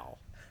 Wow.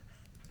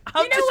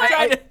 I'm just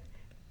trying to...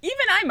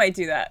 Even I might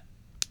do that.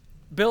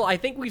 Bill, I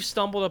think we've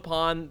stumbled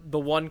upon the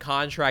one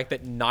contract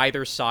that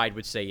neither side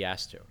would say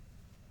yes to.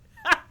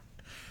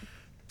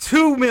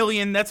 $2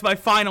 million, that's my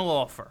final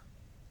offer.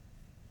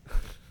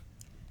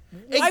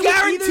 Why a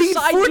guaranteed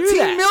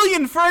 $14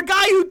 million for a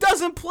guy who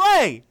doesn't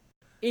play.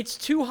 It's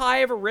too high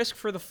of a risk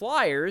for the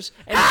Flyers.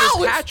 And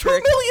Ow,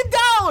 Patrick, it's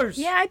 $2 million.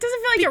 Yeah, it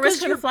doesn't feel like a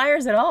risk for the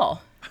Flyers at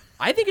all.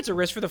 I think it's a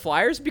risk for the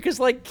Flyers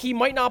because he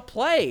might not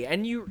play,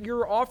 and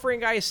you're offering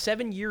a guy a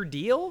 7-year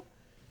deal.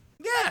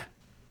 Yeah.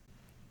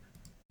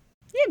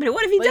 Yeah, but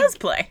what if he does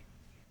play?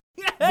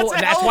 Yeah,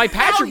 that's why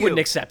Patrick wouldn't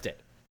accept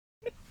it.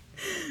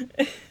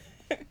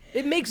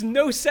 It makes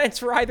no sense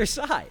for either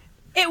side.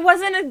 It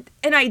wasn't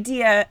an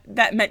idea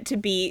that meant to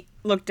be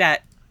looked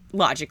at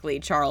logically,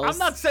 Charles. I'm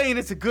not saying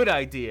it's a good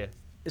idea.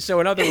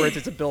 So in other words,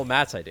 it's a Bill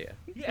Matz idea.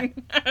 Yeah.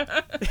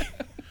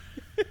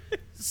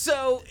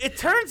 So it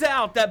turns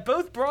out that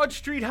both Broad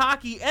Street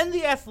Hockey and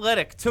The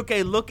Athletic took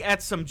a look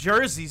at some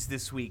jerseys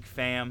this week,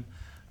 fam.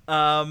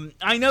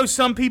 I know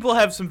some people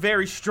have some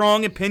very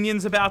strong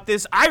opinions about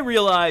this. I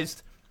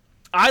realized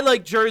I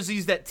like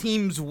jerseys that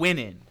teams win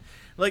in.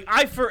 Like,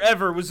 I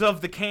forever was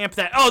of the camp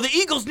that, the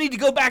Eagles need to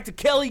go back to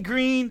Kelly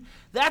Green.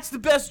 That's the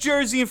best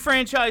jersey in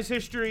franchise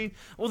history.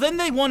 Well, then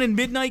they won in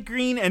midnight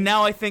green, and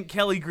now I think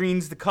Kelly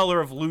Green's the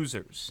color of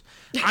losers.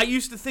 I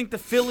used to think the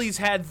Phillies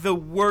had the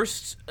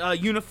worst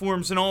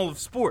uniforms in all of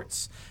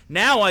sports.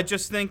 Now I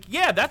just think,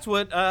 that's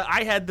what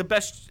I had the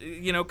best,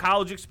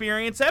 college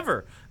experience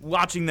ever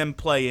watching them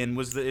play in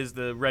is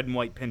the red and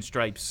white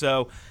pinstripes.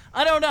 So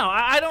I don't know.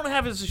 I don't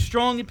have as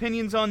strong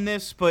opinions on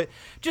this, but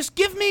just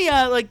give me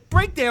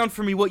break down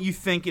for me what you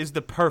think is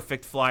the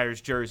perfect Flyers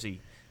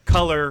jersey,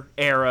 color,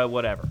 era,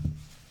 whatever.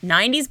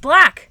 90s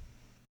black.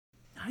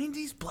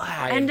 90s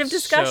black. I End am of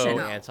discussion.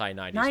 So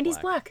anti-90s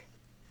 90s black.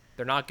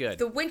 They're not good.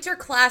 The Winter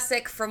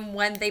Classic from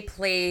when they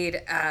played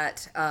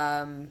at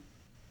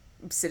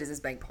Citizens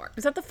Bank Park.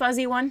 Was that the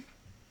fuzzy one?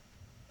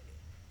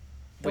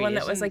 The Wait, one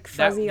that was isn't like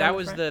fuzzy. That on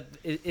was front?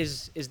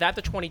 is that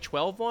the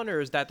 2012 one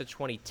or is that the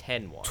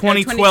 2010 one?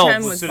 2012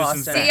 2010 was was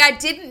Citizens Boston. Bank. See, I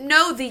didn't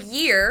know the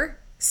year,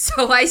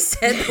 so I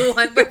said the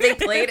one where they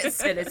played at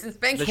Citizens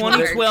Bank Park.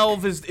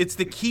 2012 it's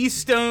the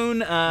Keystone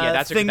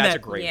that's thing a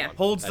that great Yeah. one.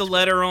 holds That's the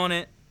letter on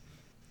it.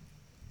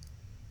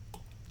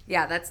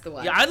 Yeah, that's the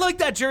one. Yeah, I like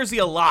that jersey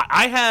a lot.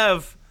 I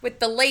With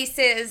the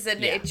laces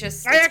and it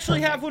just... it's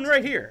actually have perfect. one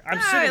right here. I'm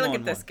Ah, sitting look on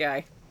at this one.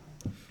 guy.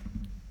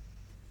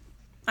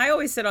 I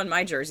always sit on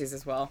my jerseys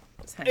as well.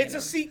 Just hanging It's a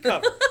out. seat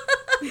cover.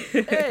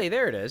 Hey,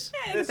 there it is.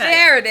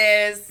 There it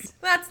is.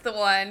 That's the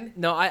one.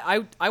 No,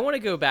 I want to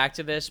go back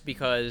to this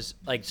because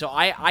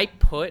I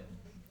put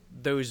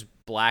those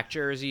black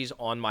jerseys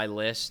on my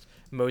list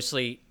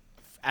mostly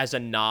as a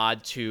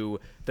nod to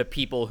the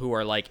people who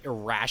are like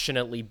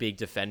irrationally big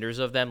defenders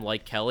of them,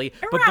 like Kelly,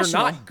 but they're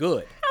Irrational. not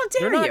good. How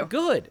dare they're you. not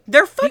good.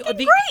 They're fucking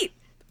great.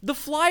 The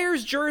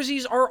Flyers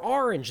jerseys are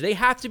orange. They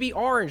have to be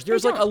orange.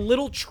 There's like a don't.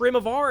 little trim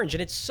of orange,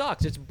 and it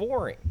sucks. It's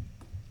boring.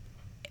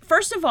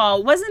 First of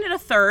all, wasn't it a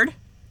third?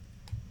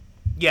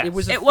 Yes. It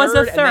was a It third, was a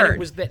and then third. it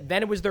was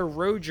then it was their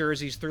road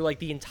jerseys through like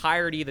the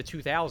entirety of the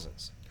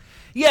 2000s.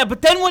 Yeah,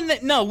 but then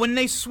when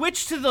they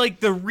switched to the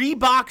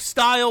Reebok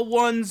style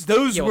ones,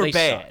 those Yeah, well, were they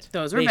bad. sucked.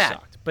 Those were They bad.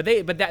 sucked. But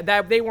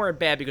they weren't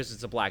bad because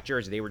it's a black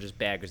jersey. They were just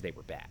bad because they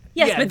were bad.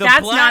 Yes, Yeah, but the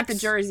that's not the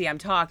blacks- jersey I'm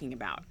talking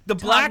about. The I'm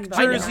black talking about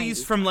the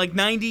jerseys 90s. from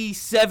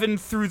 97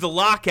 through the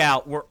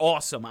lockout were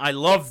awesome. I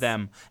love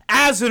them.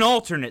 As an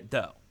alternate,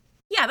 though.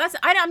 Yeah,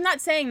 I'm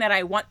not saying that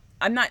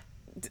I'm not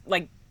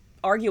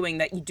arguing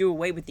that you do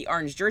away with the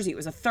orange jersey. It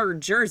was a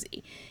third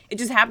jersey. It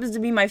just happens to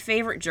be my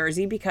favorite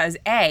jersey because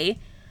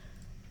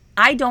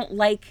I don't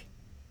like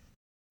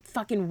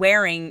fucking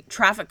wearing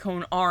traffic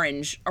cone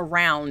orange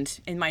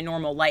around in my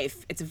normal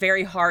life. It's a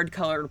very hard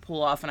color to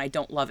pull off and I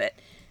don't love it.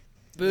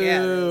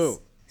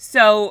 Boo.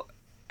 So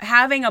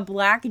having a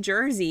black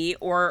jersey,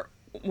 or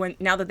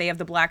now that they have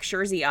the black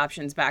jersey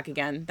options back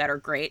again that are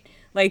great,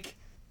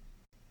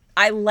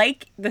 I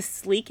like the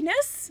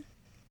sleekness.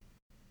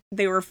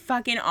 They were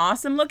fucking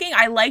awesome looking.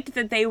 I liked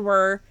that they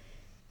were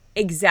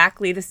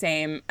exactly the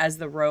same as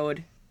the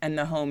road and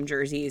the home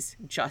jerseys,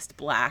 just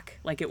black.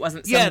 It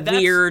wasn't some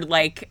weird,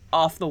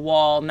 off the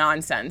wall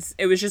nonsense.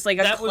 It was just a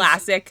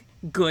classic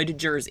good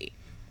jersey.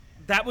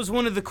 That was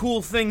one of the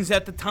cool things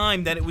at the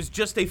time, that it was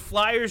just a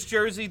Flyers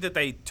jersey that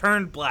they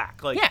turned black.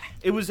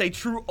 It was a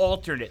true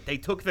alternate. They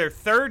took their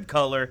third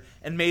color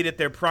and made it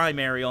their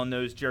primary on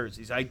those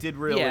jerseys. I did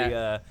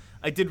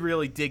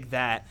really dig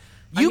that.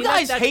 You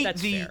guys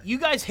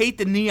hate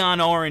the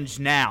neon orange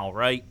now,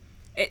 right?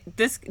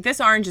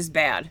 This orange is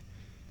bad.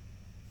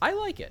 I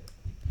like it.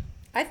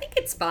 I think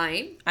it's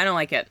fine. I don't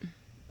like it.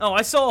 Oh,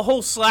 I saw a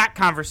whole Slack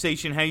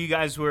conversation how you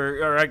guys were,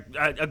 or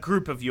a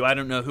group of you, I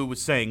don't know who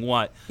was saying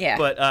what. Yeah.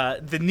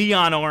 But the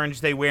neon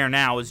orange they wear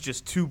now is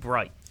just too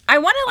bright. I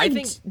want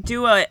to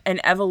do an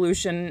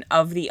evolution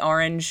of the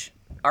orange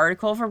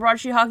article for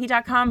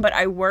BroadStreetHockey.com, but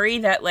I worry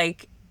that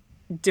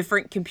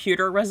different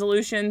computer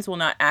resolutions will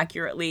not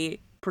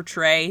accurately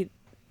portray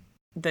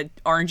the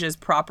oranges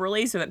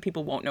properly, so that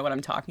people won't know what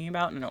I'm talking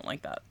about, and I don't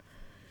like that.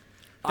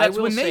 I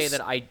will say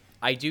that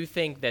I do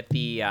think that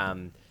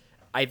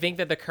I think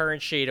that the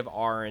current shade of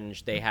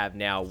orange they have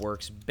now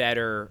works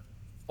better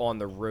on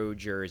the road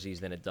jerseys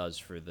than it does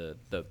for the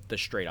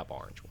straight up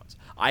orange ones.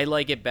 I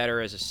like it better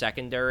as a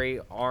secondary,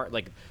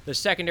 the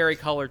secondary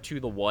color to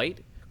the white,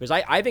 because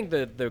I think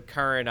the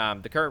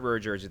current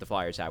road jerseys the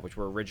Flyers have, which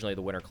were originally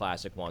the Winter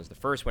Classic ones, the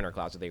first Winter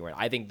Classic they were in,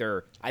 I think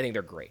they're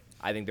great.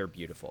 I think they're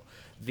beautiful.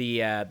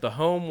 The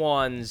home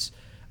ones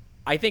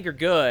I think are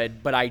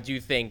good, but I do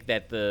think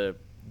that the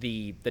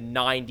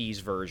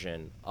 90s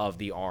version of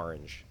the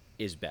orange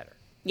is better.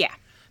 Yeah.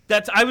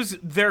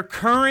 Their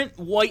current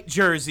white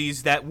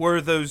jerseys that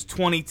were those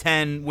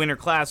 2010 Winter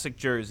Classic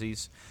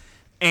jerseys,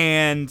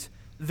 and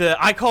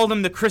I call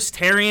them the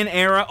Christarian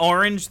era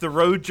orange, the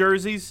road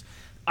jerseys.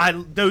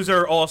 Those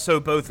are also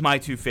both my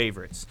two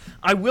favorites.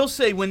 I will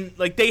say, when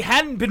they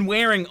hadn't been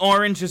wearing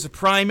orange as a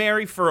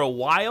primary for a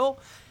while,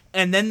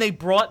 and then they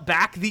brought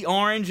back the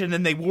orange, and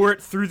then they wore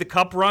it through the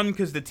Cup run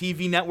because the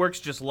TV networks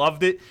just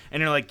loved it,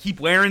 and they're like, keep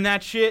wearing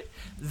that shit.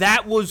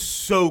 That was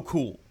so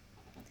cool.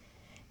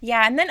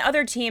 Yeah, and then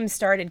other teams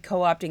started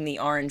co-opting the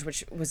orange,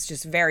 which was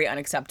just very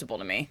unacceptable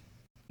to me.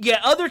 Yeah,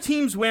 other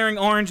teams wearing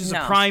orange as a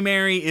No.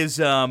 primary is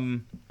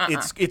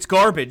it's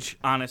garbage,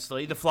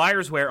 honestly. The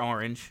Flyers wear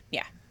orange.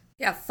 Yeah.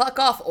 Yeah, fuck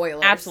off,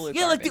 Oilers. Absolute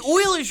Yeah, like the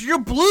garbage. Oilers, you're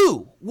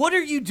blue. What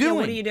are you doing?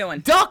 what are you doing?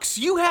 Ducks,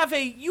 you have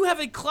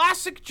a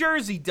classic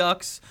jersey,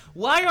 Ducks.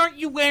 Why aren't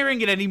you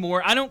wearing it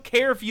anymore? I don't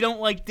care if you don't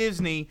like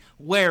Disney.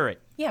 Wear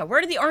it. Yeah, where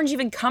did the orange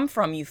even come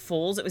from, you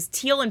fools? It was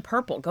teal and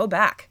purple. Go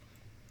back.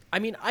 I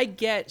mean, I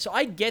get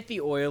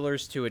the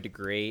Oilers to a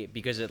degree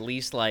because at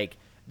least like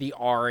the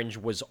orange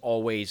was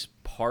always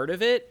part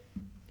of it.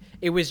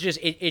 It was just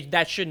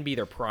that shouldn't be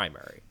their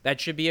primary. That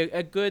should be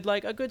a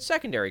good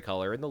secondary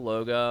color in the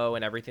logo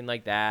and everything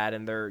like that.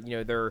 And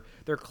their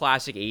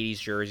classic '80s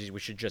jerseys,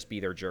 which should just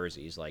be their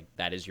jerseys. Like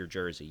that is your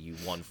jersey. You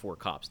won 4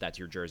 cups. That's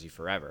your jersey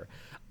forever.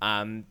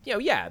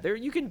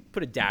 You can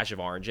put a dash of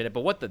orange in it.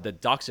 But what the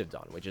Ducks have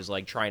done, which is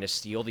like trying to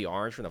steal the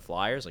orange from the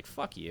Flyers, like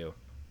fuck you.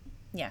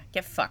 Yeah,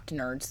 get fucked,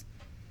 nerds.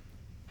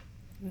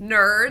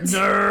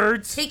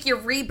 Nerds. Take your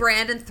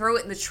rebrand and throw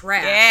it in the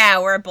trash. Yeah,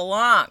 where it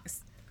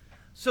belongs.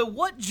 So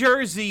what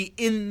jersey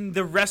in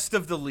the rest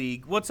of the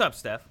league? What's up,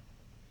 Steph?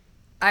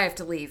 I have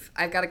to leave.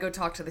 I've got to go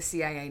talk to the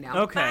CIA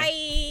now.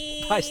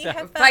 Okay. Bye. Bye, Steph.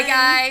 Have Bye, fun.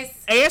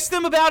 guys. Ask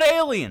them about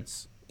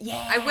aliens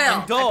Yeah. I will.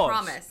 And dogs.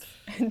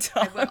 I promise.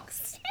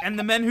 Dogs. and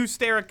the men who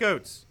stare at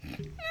goats.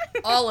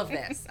 All of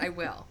this. I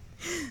will.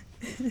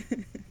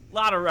 A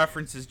lot of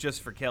references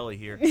just for Kelly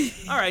here.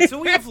 All right, so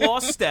we have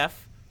lost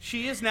Steph.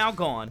 She is now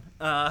gone.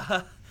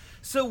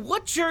 So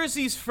what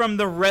jerseys from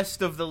the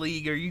rest of the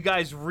league are you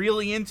guys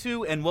really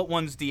into, and what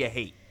ones do you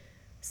hate?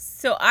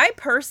 So I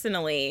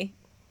personally,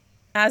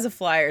 as a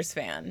Flyers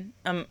fan,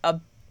 am a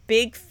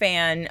big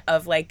fan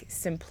of like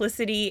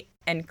simplicity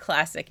and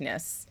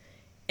classicness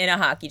in a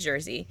hockey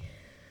jersey.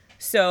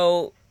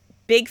 So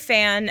big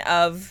fan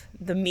of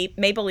the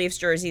Maple Leafs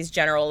jerseys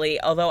generally,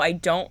 although I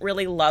don't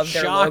really love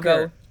their Shocker.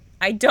 logo.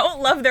 I don't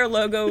love their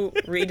logo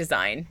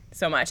redesign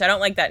so much. I don't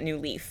like that new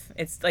leaf.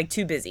 It's like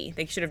too busy.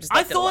 They should have just I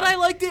left it thought alone. I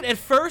liked it at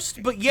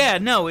first, but yeah,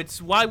 no,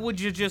 it's why would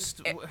you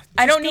just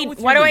I don't go need. with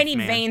Why your do I leaf, need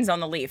man. veins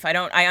on the leaf? I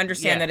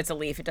understand Yeah. that it's a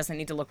leaf. It doesn't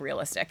need to look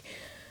realistic.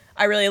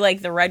 I really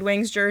like the Red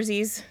Wings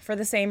jerseys for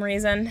the same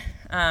reason.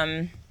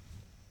 I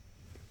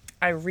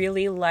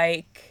really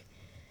like.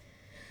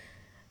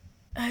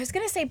 I was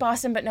gonna say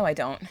Boston, but no, I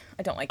don't.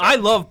 I don't like it. I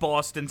love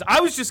Boston's. I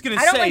was just gonna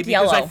I don't say like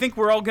because I yellow. think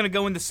we're all gonna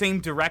go in the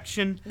same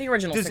direction. The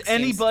original Does 6 teams.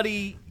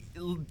 anybody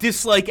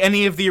dislike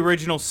any of the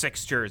original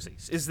 6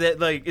 jerseys? Is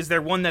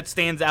there one that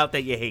stands out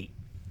that you hate?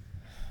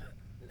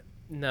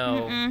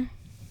 No.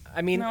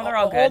 I mean, No, they're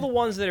all all good. the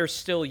ones that are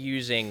still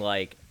using,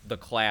 like, the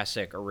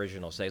classic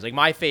original stays. Like,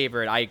 my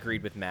favorite, I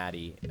agreed with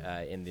Maddie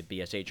in the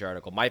BSH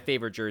article. My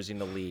favorite jersey in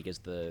the league is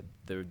the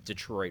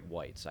Detroit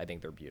Whites. I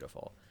think they're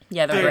beautiful.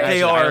 Yeah, they're They- great.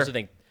 they I are. also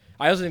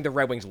think the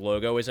Red Wings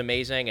logo is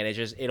amazing, and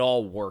it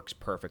all works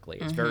perfectly.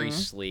 It's very Mm-hmm.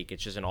 sleek.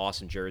 It's just an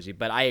awesome jersey.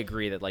 But I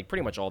agree that, like,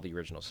 pretty much all the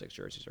original 6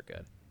 jerseys are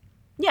good.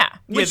 Yeah,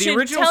 Yeah, which the should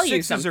original tell you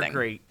 6s are something.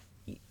 great.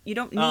 You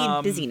don't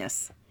need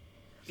busyness.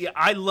 Yeah,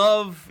 I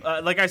love,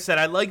 like I said,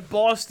 I like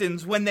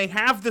Boston's when they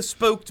have the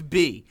spoked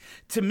B.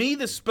 To me,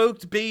 the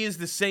spoked B is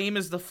the same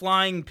as the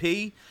flying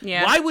P.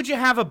 Yeah. Why would you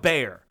have a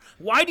bear?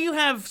 Why do you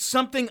have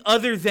something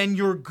other than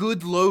your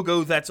good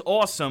logo that's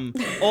awesome?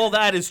 All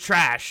that is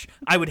trash.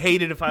 I would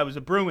hate it if I was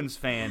a Bruins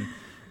fan.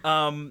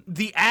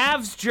 The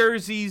Avs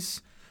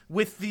jerseys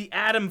with the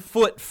Adam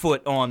Foot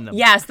on them.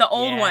 Yes, the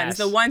old ones, Yes.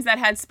 the ones that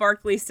had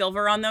sparkly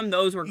silver on them,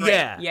 those were great.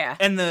 Yeah. Yeah.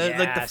 And the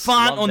like the Yes,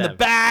 font love on the them.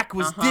 back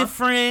was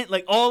different,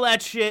 like all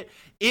that shit.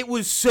 It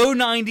was so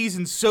 90s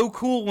and so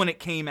cool when it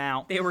came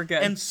out. They were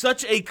good. And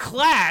such a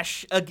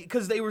clash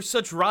because they were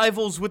such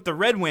rivals with the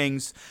Red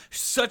Wings,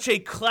 such a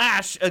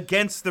clash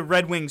against the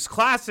Red Wings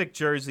classic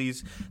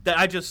jerseys that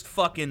I just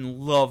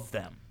fucking love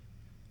them.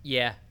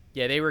 Yeah,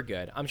 they were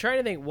good. I'm trying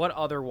to think what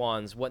other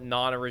ones, what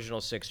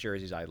non-original 6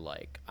 jerseys I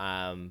like.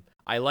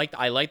 I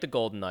like the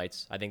Golden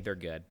Knights. I think they're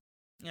good.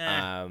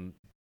 Yeah.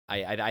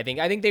 I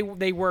think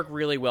they work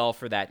really well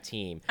for that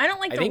team. I don't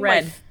like I the think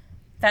red. my-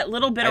 That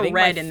little bit I of think my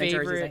red in the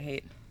jerseys I favorite-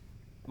 hate.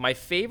 My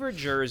favorite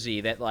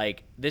jersey that,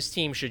 like, this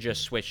team should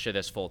just switch to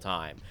this full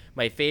time.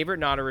 My favorite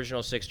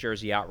non-original 6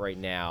 jersey out right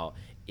now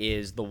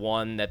is the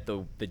one that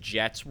the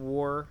Jets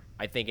wore,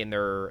 I think, in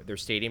their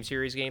Stadium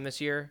Series game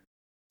this year.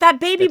 That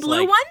baby It's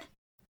blue like- one?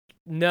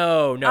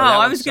 No, Oh, that I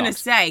one was going to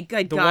sucks. say,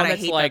 good The God, one I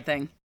that's hate like- that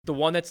thing. The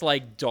one that's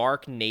like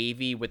dark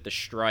navy with the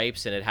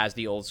stripes and it has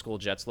the old school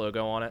Jets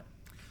logo on it.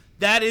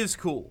 That is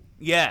cool.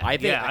 Yeah. I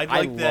think- I I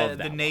like love the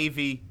that one.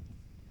 navy.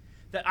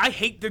 I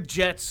hate the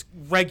Jets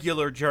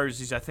regular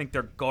jerseys. I think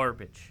they're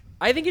garbage.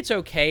 I think it's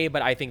okay,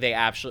 but I think they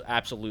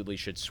absolutely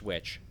should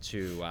switch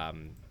to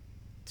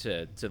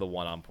the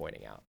one I'm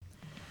pointing out.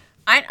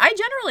 I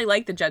generally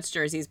like the Jets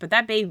jerseys, but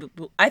that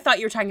I thought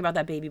you were talking about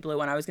that baby blue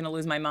one. I was going to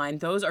lose my mind.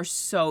 Those are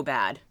so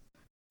bad.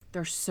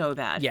 They're so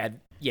bad.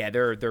 Yeah,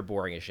 they're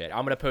boring as shit.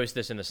 I'm gonna post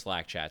this in the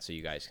Slack chat so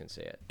you guys can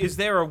see it. Is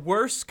there a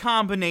worse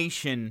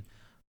combination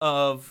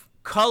of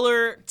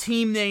color,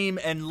 team name,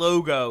 and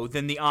logo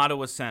than the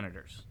Ottawa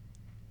Senators?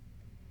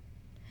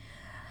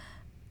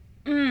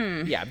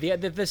 Yeah,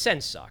 the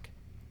Sens suck.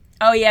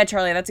 Oh, yeah,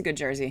 Charlie, that's a good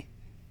jersey.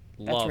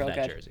 Love real that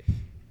good. jersey.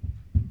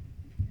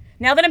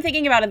 Now that I'm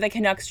thinking about it, the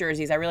Canucks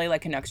jerseys, I really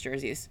like Canucks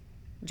jerseys,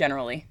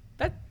 generally.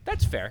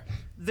 That's fair.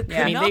 The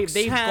Yeah. I mean, Canucks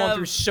they've have, gone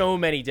through so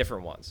many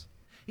different ones.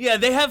 Yeah,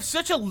 they have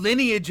such a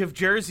lineage of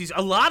jerseys.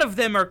 A lot of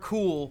them are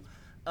cool.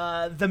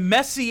 The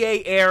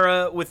Messier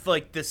era with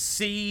like the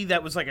C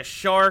that was like a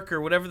shark or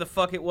whatever the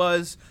fuck it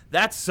was,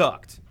 that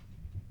sucked.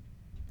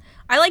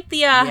 I like the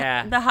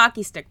Yeah. the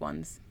hockey stick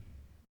ones.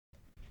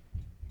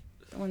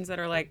 The ones that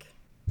are like...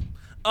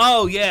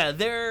 Oh yeah,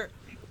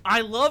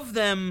 I love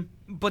them,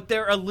 but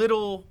they're a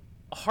little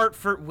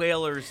Hartford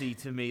Whalers-y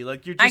to me.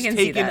 Like you're I just can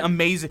see taking that.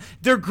 amazing.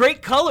 They're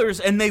great colors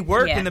and they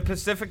work Yeah. in the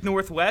Pacific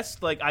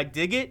Northwest. Like I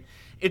dig it.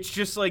 It's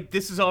just like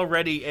this is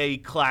already a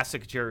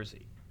classic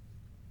jersey.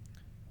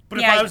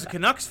 But Yeah, if I I was a get that.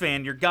 Canucks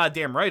fan, you're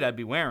goddamn right, I'd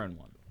be wearing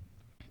one.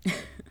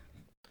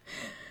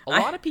 A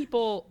lot of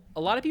people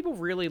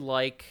really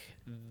like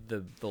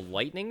the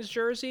Lightning's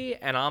jersey,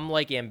 and I'm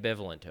like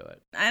ambivalent to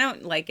it. I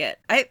don't like it.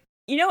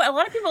 You know, a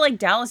lot of people like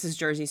Dallas's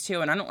jerseys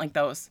too, and I don't like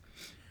those.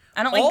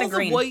 I don't like All the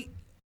green. white.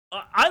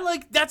 I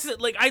like that's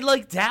it. Like I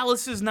like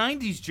Dallas's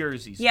 '90s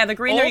jerseys. Yeah, the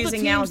green All they're the using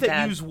teams now is that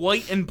bad. use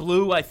white and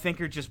blue, I think,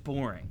 are just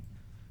boring.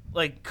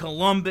 Like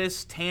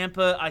Columbus,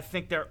 Tampa, I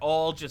think they're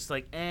all just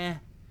like eh.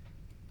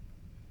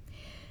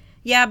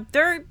 Yeah,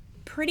 they're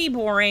pretty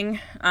boring.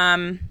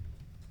 Oh,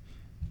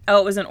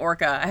 it was an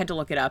orca. I had to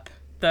look it up.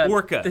 The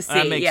Orca. The sea.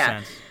 That makes yeah.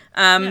 sense.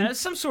 Yeah, it's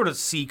some sort of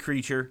sea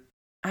creature.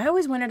 I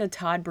always wanted a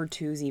Todd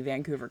Bertuzzi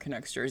Vancouver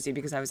Canucks jersey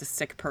because I was a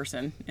sick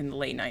person in the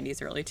late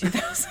 90s, early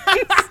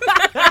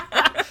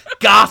 2000s.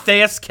 Goth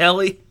ass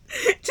Kelly.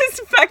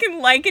 Just fucking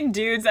liking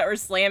dudes that were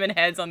slamming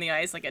heads on the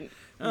ice like a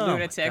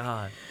lunatic. Oh,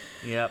 God.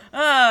 Yep.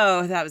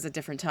 Oh, that was a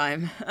different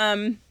time.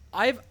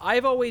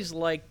 I've always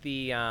liked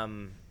the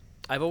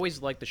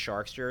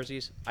Sharks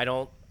jerseys. I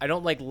don't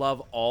like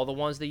love all the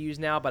ones they use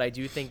now, but I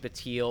do think the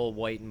teal,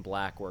 white, and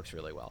black works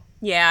really well.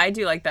 Yeah, I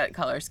do like that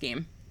color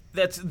scheme.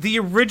 That's the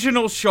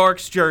original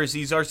Sharks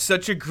jerseys are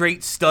such a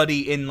great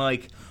study in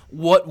like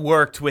what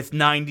worked with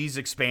 '90s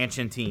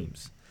expansion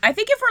teams. I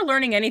think if we're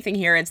learning anything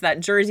here, it's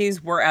that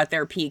jerseys were at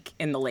their peak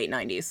in the late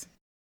 90s.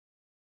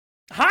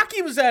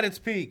 Hockey was at its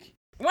peak.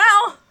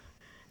 Well,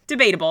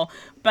 debatable,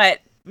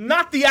 but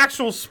Not the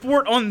actual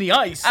sport on the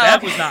ice. That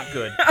okay. was not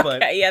good.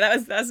 But okay, yeah,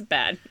 that's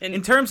bad. And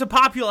in terms of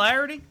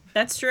popularity,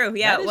 that's true.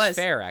 Yeah, That it is was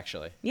fair,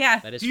 actually. Yeah.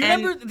 That is do you fair.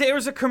 remember there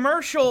was a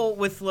commercial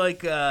with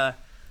like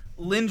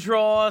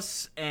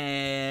Lindros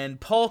and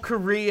Paul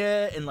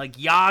Correa and like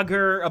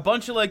Yager, a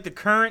bunch of like the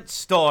current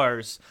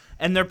stars,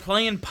 and they're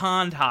playing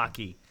pond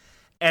hockey,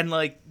 and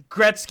like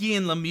Gretzky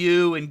and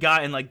Lemieux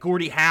and like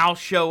Gordie Howe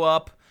show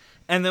up,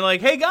 and they're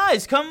like, "Hey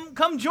guys,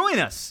 come join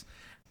us."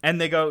 And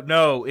they go,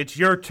 "No, it's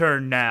your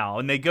turn now."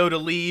 And they go to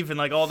leave, and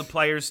like all the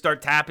players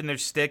start tapping their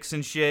sticks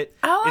and shit.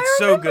 Oh, it's I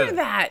so remember good.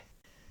 that.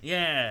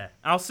 Yeah,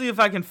 I'll see if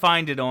I can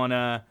find it on.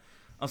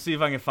 I'll see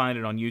if I can find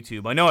it on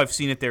YouTube. I know I've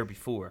seen it there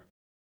before.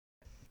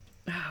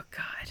 Oh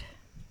God,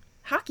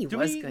 hockey Do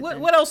was we? good. What,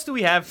 then. what else do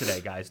we have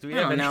today, guys? Do we I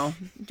have don't any? know.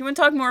 Do you want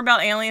to talk more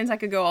about aliens? I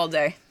could go all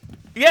day.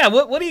 Yeah.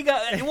 What do you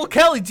got? Well,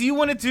 Kelly, do you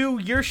want to do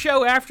your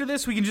show after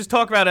this? We can just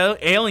talk about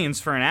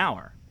aliens for an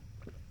hour.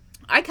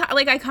 I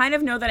kind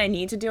of know that I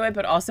need to do it,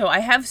 but also I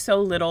have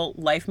so little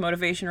life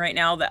motivation right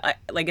now that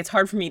it's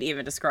hard for me to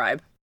even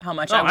describe how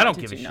much Oh, I want I don't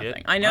to give a do shit.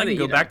 nothing. I know I that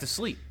can you go back to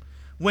sleep.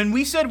 When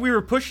we said we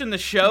were pushing the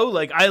show,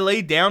 like I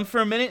laid down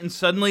for a minute and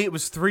suddenly it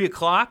was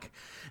 3:00,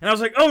 and I was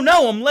like, "Oh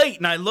no, I'm late!"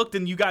 And I looked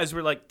and you guys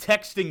were like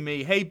texting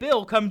me, "Hey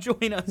Bill, come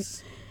join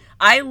us."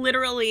 I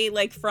literally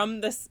like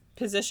from this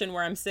position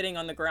where I'm sitting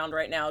on the ground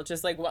right now,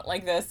 just like went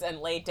like this and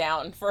laid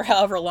down for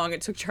however long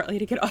it took Charlie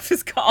to get off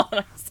his call.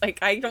 And I was like,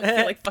 I don't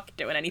feel like fucking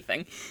doing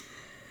anything.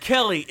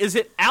 Kelly, is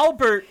it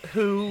Albert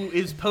who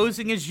is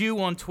posing as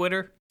you on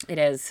Twitter? It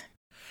is.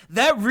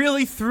 That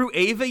really threw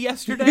Ava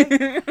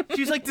yesterday.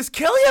 She's like, "Does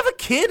Kelly have a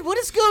kid? What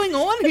is going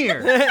on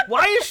here?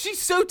 Why is she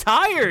so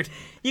tired?ed?"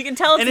 You can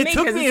tell it's And it me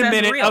took because me it a says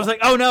minute. real. I was like,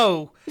 "Oh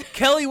no,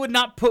 Kelly would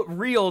not put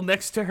real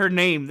next to her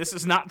name. This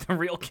is not the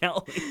real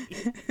Kelly."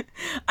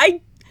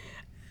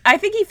 I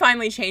think he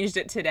finally changed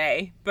it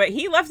today, but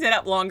he left it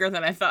up longer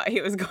than I thought he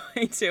was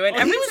going to. And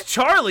Well, he was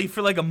Charlie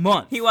for like a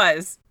month. he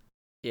was.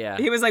 Yeah.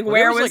 He was like, Well,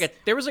 where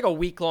there was like a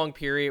week-long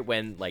period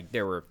when like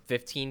there were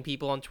 15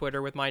 people on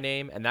Twitter with my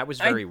name, and that was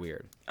very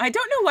weird. I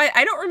don't know why.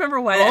 I don't remember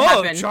why that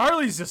Oh, happened.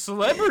 Charlie's a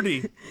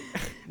celebrity.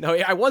 No,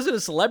 I wasn't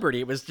a celebrity.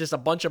 It was just a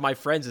bunch of my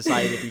friends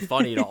decided it'd be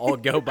funny to all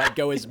go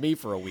as me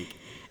for a week.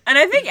 And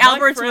I think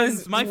Albert's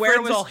was my where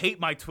friends was. all hate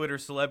my Twitter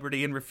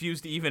celebrity and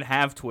refuse to even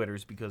have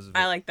Twitters because of it.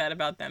 I like that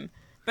about them.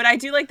 But I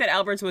do like that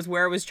Albert's was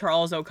where was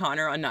Charles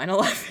O'Connor on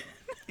 9/11.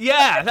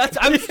 Yeah,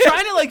 I was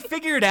trying to like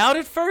figure it out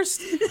at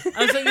first.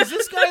 I was like, is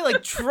this guy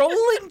like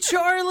trolling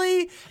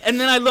Charlie? And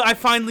then I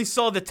finally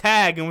saw the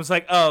tag and was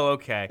like, oh,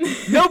 okay.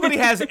 Nobody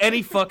has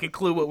any fucking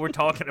clue what we're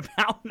talking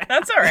about now.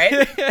 That's all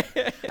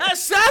right.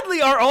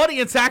 Sadly, our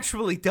audience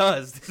actually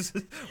does.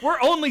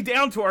 We're only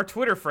down to our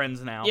Twitter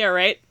friends now. Yeah,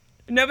 right.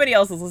 Nobody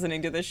else is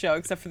listening to this show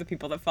except for the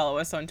people that follow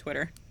us on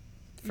Twitter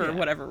for Yeah.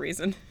 whatever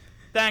reason.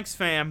 Thanks,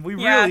 fam. We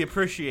Yeah. really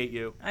appreciate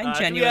you. I do we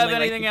genuinely have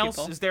like anything you else?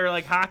 people. Is there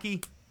like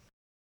hockey?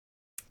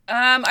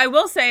 I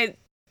will say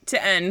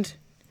to end.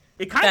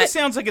 It kind of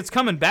sounds like it's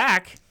coming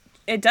back.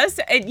 It does.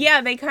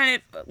 They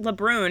kind of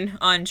LeBrun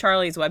on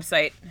Charlie's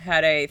website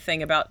had a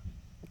thing about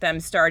them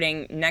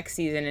starting next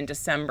season in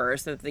December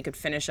so that they could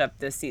finish up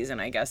this season,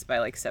 I guess, by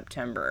like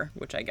September,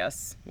 which I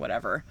guess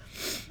whatever.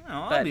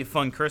 Oh, that'd be a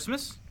fun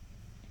Christmas.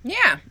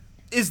 Yeah.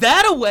 Is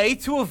that a way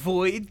to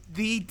avoid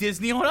the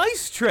Disney on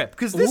Ice trip?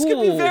 Because this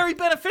could be very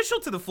beneficial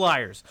to the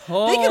Flyers.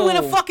 They could win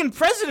a fucking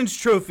President's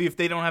Trophy if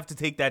they don't have to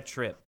take that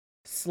trip.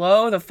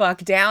 Slow the fuck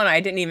down.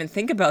 I didn't even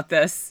think about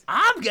this.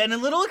 I'm getting a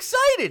little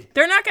excited.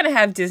 They're not going to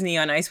have Disney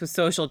on Ice with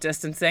social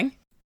distancing.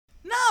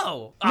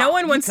 No. No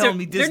one wants to. Tell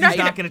me Disney's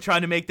not going to try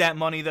to make that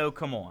money, though?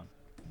 Come on.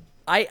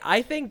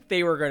 I think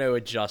they were going to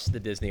adjust the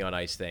Disney on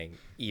Ice thing,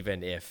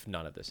 even if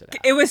none of this had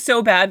happened. It was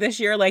so bad this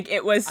year. Like,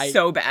 it was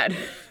so bad.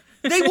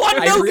 They won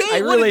no game.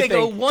 I What really did they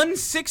go? think-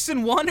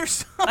 1-6-1 or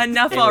something?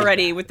 Enough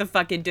already with the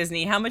fucking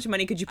Disney. How much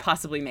money could you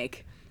possibly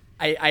make?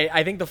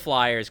 I think the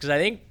Flyers, because I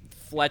think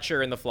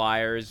Fletcher and the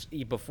Flyers,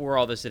 before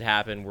all this had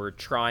happened, were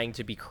trying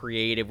to be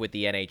creative with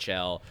the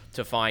NHL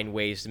to find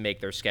ways to make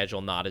their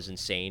schedule not as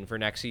insane for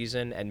next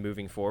season and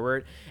moving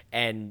forward.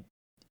 And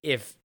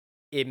if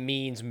it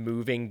means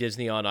moving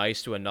Disney on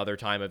Ice to another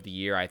time of the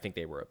year, I think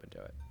they were open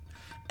to it.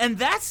 And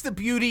that's the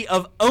beauty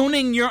of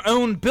owning your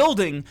own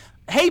building.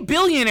 Hey,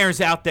 billionaires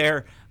out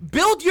there,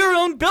 build your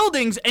own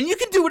buildings and you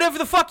can do whatever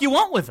the fuck you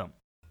want with them.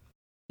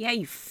 Yeah,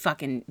 you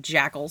fucking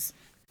jackals.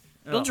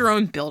 Build your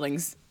own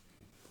buildings.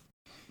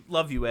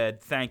 Love you,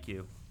 Ed. Thank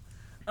you.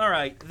 All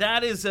right,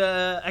 that is,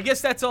 I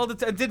guess that's all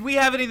did we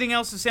have anything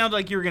else? It sounded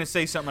like you were going to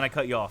say something and I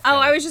cut you off. Oh,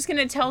 I was just going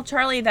to tell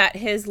Charlie that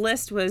his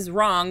list was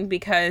wrong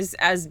because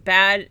as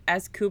bad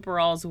as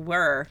Cooperalls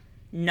were,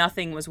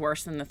 nothing was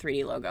worse than the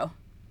 3D logo.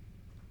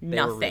 They were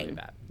Nothing really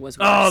bad. was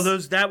worse. Oh,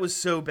 that was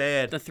so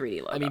bad. The 3D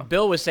logo. I mean,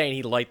 Bill was saying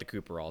he liked the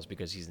Cooperalls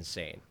because he's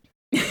insane.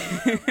 They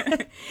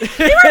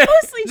were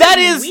mostly That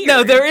just is weird.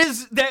 no, there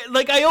is that.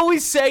 Like I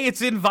always say,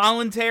 it's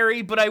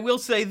involuntary, but I will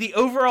say the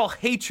overall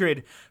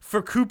hatred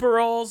for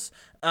Cooperalls,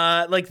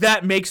 like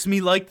that makes me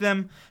like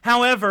them.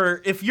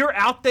 However, if you're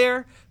out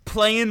there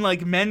playing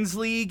like men's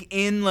league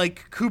in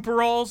like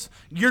Cooperalls,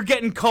 you're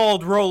getting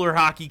called roller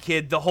hockey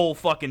kid the whole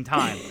fucking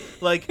time.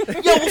 Like, yo,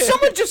 will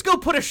someone just go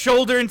put a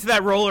shoulder into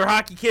that roller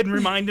hockey kid and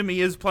remind him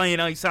he is playing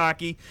ice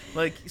hockey?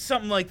 Like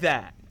something like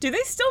that. Do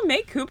they still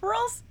make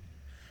Cooperalls?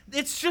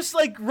 It's just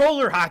like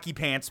roller hockey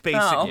pants,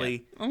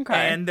 basically. Oh,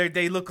 okay. And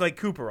they look like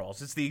Cooperalls.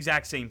 It's the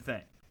exact same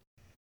thing.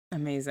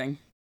 Amazing.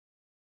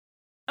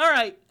 All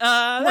right.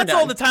 That's done.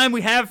 all the time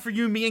we have for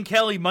you. Me and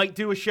Kelly might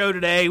do a show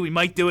today. We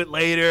might do it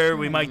later.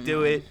 We might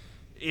do it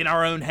in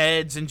our own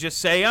heads and just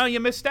say, oh, you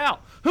missed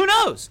out. Who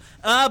knows?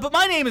 But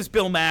my name is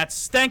Bill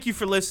Matz. Thank you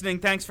for listening.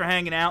 Thanks for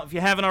hanging out. If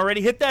you haven't already,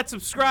 hit that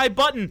subscribe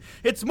button.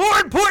 It's more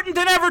important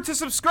than ever to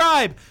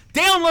subscribe.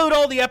 Download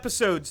all the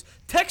episodes.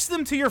 Text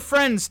them to your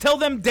friends. Tell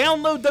them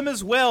download them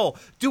as well.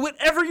 Do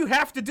whatever you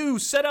have to do.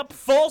 Set up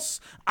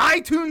false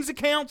iTunes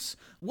accounts.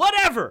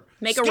 Whatever.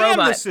 Make a Scam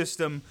robot. the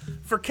system.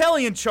 For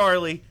Kelly and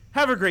Charlie,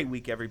 have a great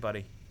week,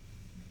 everybody.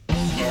 Are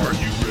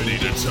you ready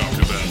to talk